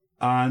nice.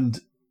 And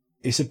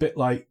it's a bit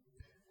like,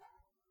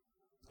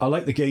 I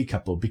like the gay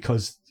couple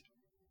because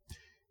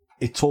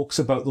it talks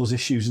about those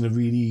issues in a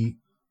really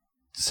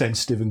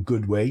sensitive and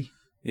good way.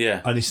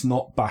 Yeah. And it's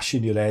not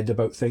bashing your head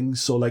about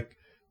things. So, like,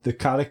 the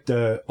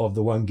character of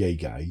the one gay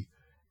guy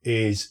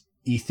is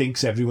he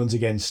thinks everyone's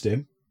against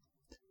him,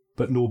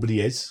 but nobody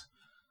is.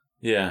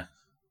 Yeah.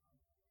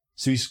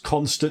 So he's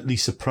constantly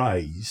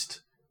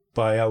surprised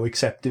by how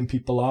accepting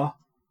people are.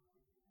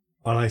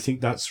 And I think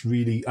that's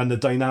really... And the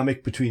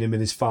dynamic between him and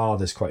his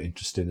father is quite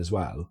interesting as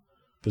well.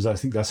 Because I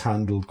think that's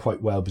handled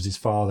quite well, because his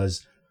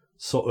father's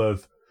sort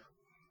of...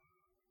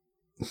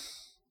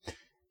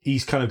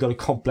 He's kind of got a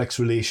complex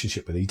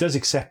relationship with him. He does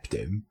accept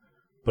him,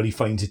 but he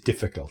finds it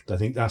difficult. I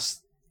think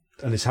that's...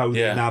 And it's how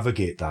they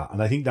navigate that.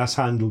 And I think that's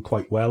handled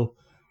quite well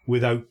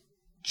without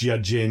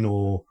judging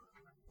or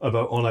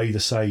about on either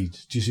side.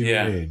 Do you see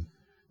what I mean?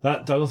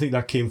 I don't think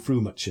that came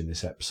through much in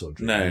this episode,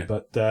 really. No.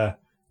 But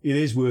it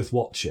is worth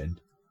watching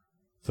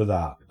for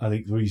that. I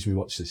think the reason we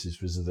watched this is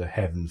because of the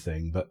heaven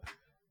thing, but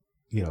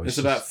there's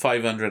about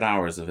 500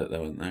 hours of it,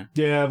 though, isn't there?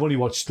 Yeah, I've only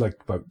watched like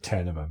about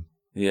 10 of them.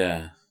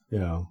 Yeah.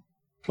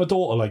 My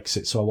daughter likes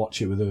it, so I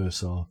watch it with her,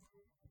 so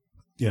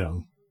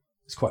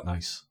it's quite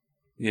nice.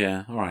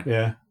 Yeah, all right.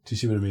 Yeah, do you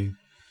see what I mean?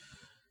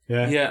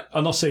 Yeah.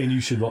 I'm not saying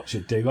you should watch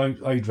it, Dave.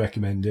 I'd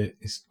recommend it.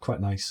 It's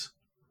quite nice.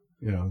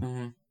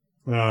 Mm-hmm.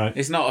 All right.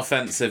 It's not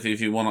offensive if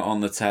you want it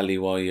on the telly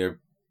while you're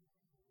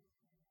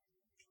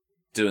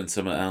doing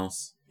something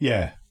else.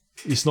 Yeah.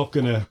 It's not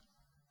going to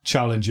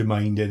challenge your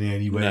mind in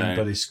any way,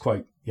 but it's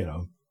quite,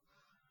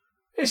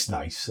 it's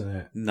nice, isn't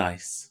it?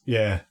 Nice.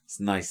 Yeah. It's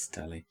nice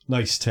telly.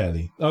 Nice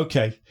telly.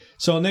 Okay.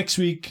 So next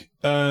week,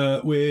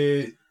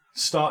 we're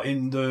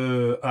starting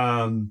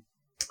the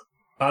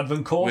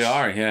Advent course. We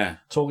are, yeah.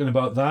 Talking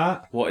about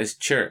that. What is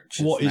church?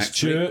 What is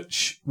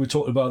church? We're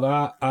talking about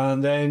that.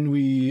 And then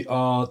we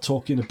are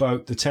talking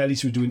about the telly.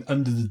 So we're doing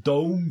Under the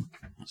Dome.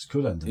 It's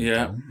good, Under the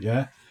Dome.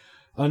 Yeah.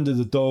 Under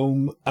the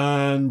Dome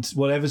and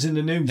whatever's in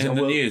the news.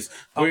 News.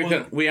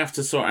 We have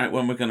to sort out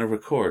when we're going to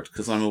record,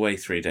 because I'm away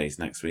 3 days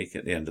next week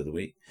at the end of the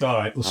week. All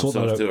right. We'll sort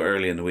that out. Do it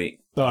early in the week.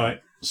 All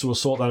right. So we'll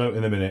sort that out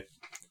in a minute.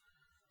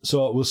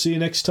 So we'll see you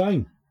next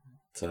time.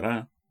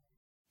 Ta-da.